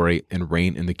crown of glory and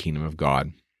reign in the kingdom of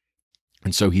God.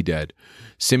 And so he did.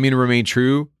 Simeon remained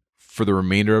true for the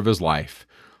remainder of his life.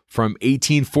 From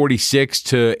 1846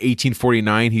 to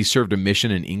 1849, he served a mission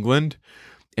in England.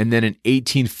 And then in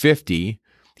 1850,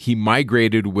 he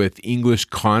migrated with English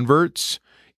converts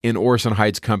in Orson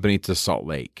Hyde's company to Salt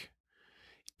Lake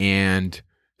and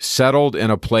settled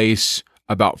in a place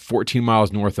about 14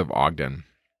 miles north of Ogden.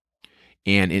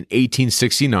 And in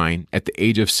 1869, at the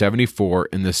age of 74,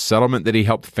 in the settlement that he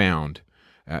helped found,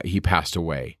 he passed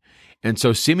away. And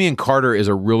so Simeon Carter is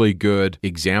a really good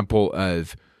example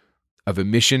of a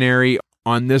missionary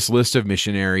on this list of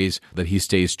missionaries that he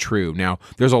stays true. Now,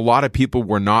 there's a lot of people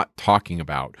we're not talking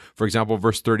about. For example,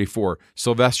 verse 34,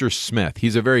 Sylvester Smith.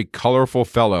 He's a very colorful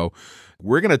fellow.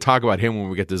 We're going to talk about him when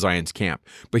we get to Zion's Camp.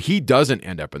 But he doesn't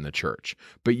end up in the church.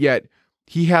 But yet,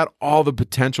 he had all the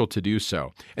potential to do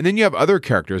so. And then you have other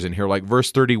characters in here, like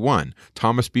verse 31,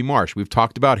 Thomas B. Marsh. We've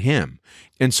talked about him.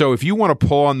 And so if you want to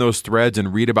pull on those threads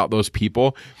and read about those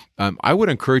people, I would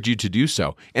encourage you to do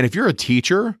so. And if you're a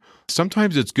teacher,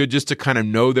 sometimes it's good just to kind of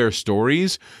know their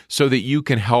stories so that you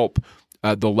can help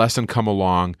the lesson come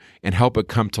along and help it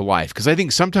come to life. Because I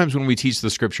think sometimes when we teach the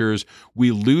scriptures,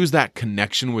 we lose that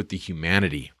connection with the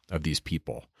humanity of these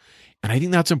people. And I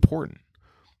think that's important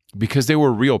because they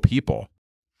were real people.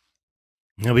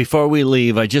 Now, before we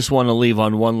leave, I just want to leave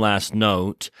on one last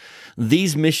note.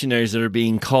 These missionaries that are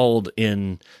being called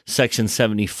in section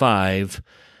 75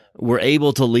 were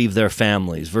able to leave their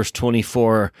families. Verse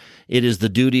 24, it is the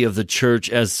duty of the church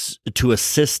as to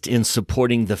assist in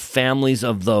supporting the families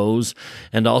of those,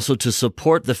 and also to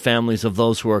support the families of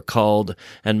those who are called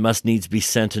and must needs be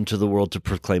sent into the world to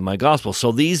proclaim my gospel.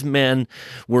 So these men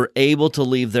were able to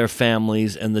leave their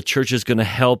families, and the church is going to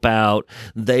help out.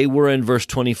 They were in verse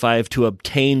 25 to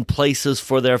obtain places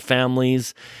for their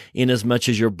families, inasmuch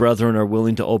as your brethren are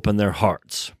willing to open their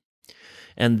hearts.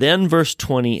 And then verse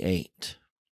 28.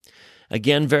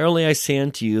 Again, verily I say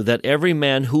unto you, that every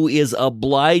man who is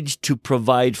obliged to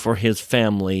provide for his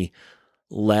family,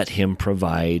 let him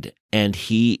provide, and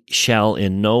he shall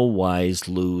in no wise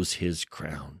lose his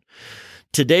crown.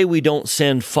 Today we don't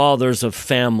send fathers of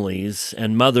families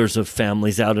and mothers of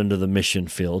families out into the mission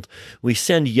field. We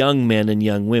send young men and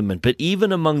young women. But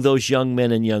even among those young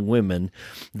men and young women,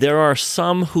 there are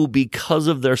some who, because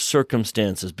of their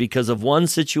circumstances, because of one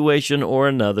situation or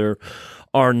another,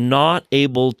 are not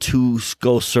able to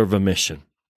go serve a mission.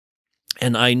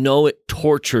 And I know it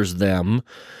tortures them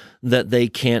that they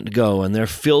can't go, and they're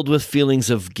filled with feelings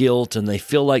of guilt, and they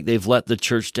feel like they've let the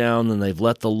church down and they've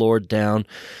let the Lord down.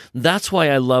 That's why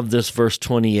I love this verse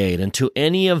 28. And to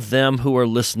any of them who are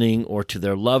listening, or to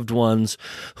their loved ones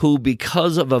who,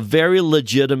 because of a very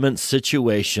legitimate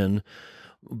situation,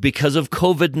 because of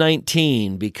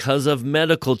COVID-19, because of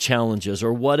medical challenges,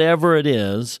 or whatever it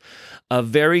is, a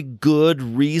very good,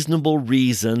 reasonable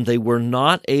reason they were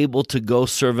not able to go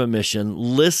serve a mission,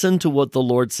 listen to what the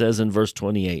Lord says in verse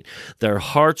 28. Their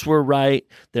hearts were right,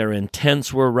 their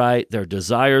intents were right, their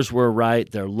desires were right,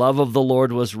 their love of the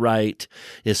Lord was right.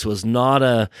 This was not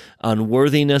a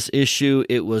unworthiness issue.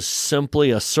 It was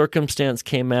simply a circumstance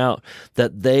came out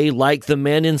that they, like the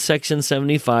men in section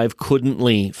 75, couldn't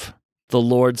leave. The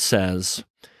Lord says,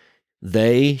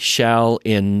 they shall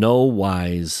in no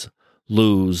wise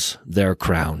lose their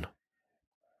crown.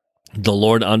 The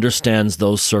Lord understands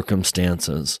those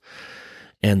circumstances,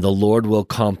 and the Lord will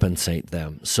compensate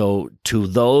them. So to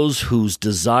those whose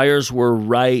desires were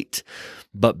right,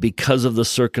 but because of the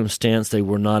circumstance they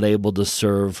were not able to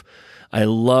serve, I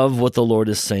love what the Lord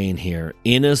is saying here.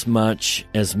 Inasmuch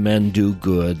as men do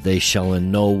good, they shall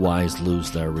in no wise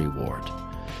lose their reward.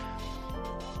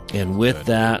 And with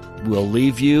that, we'll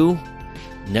leave you.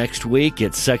 Next week,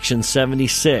 it's section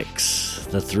 76,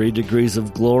 the 3 degrees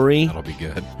of glory. That'll be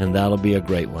good. And that'll be a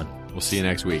great one. We'll see you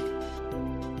next week.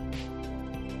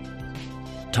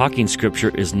 Talking Scripture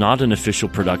is not an official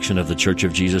production of The Church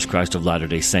of Jesus Christ of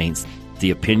Latter-day Saints.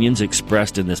 The opinions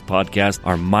expressed in this podcast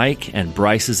are Mike and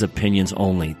Bryce's opinions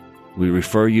only. We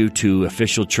refer you to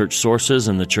official church sources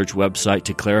and the church website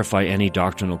to clarify any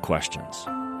doctrinal questions.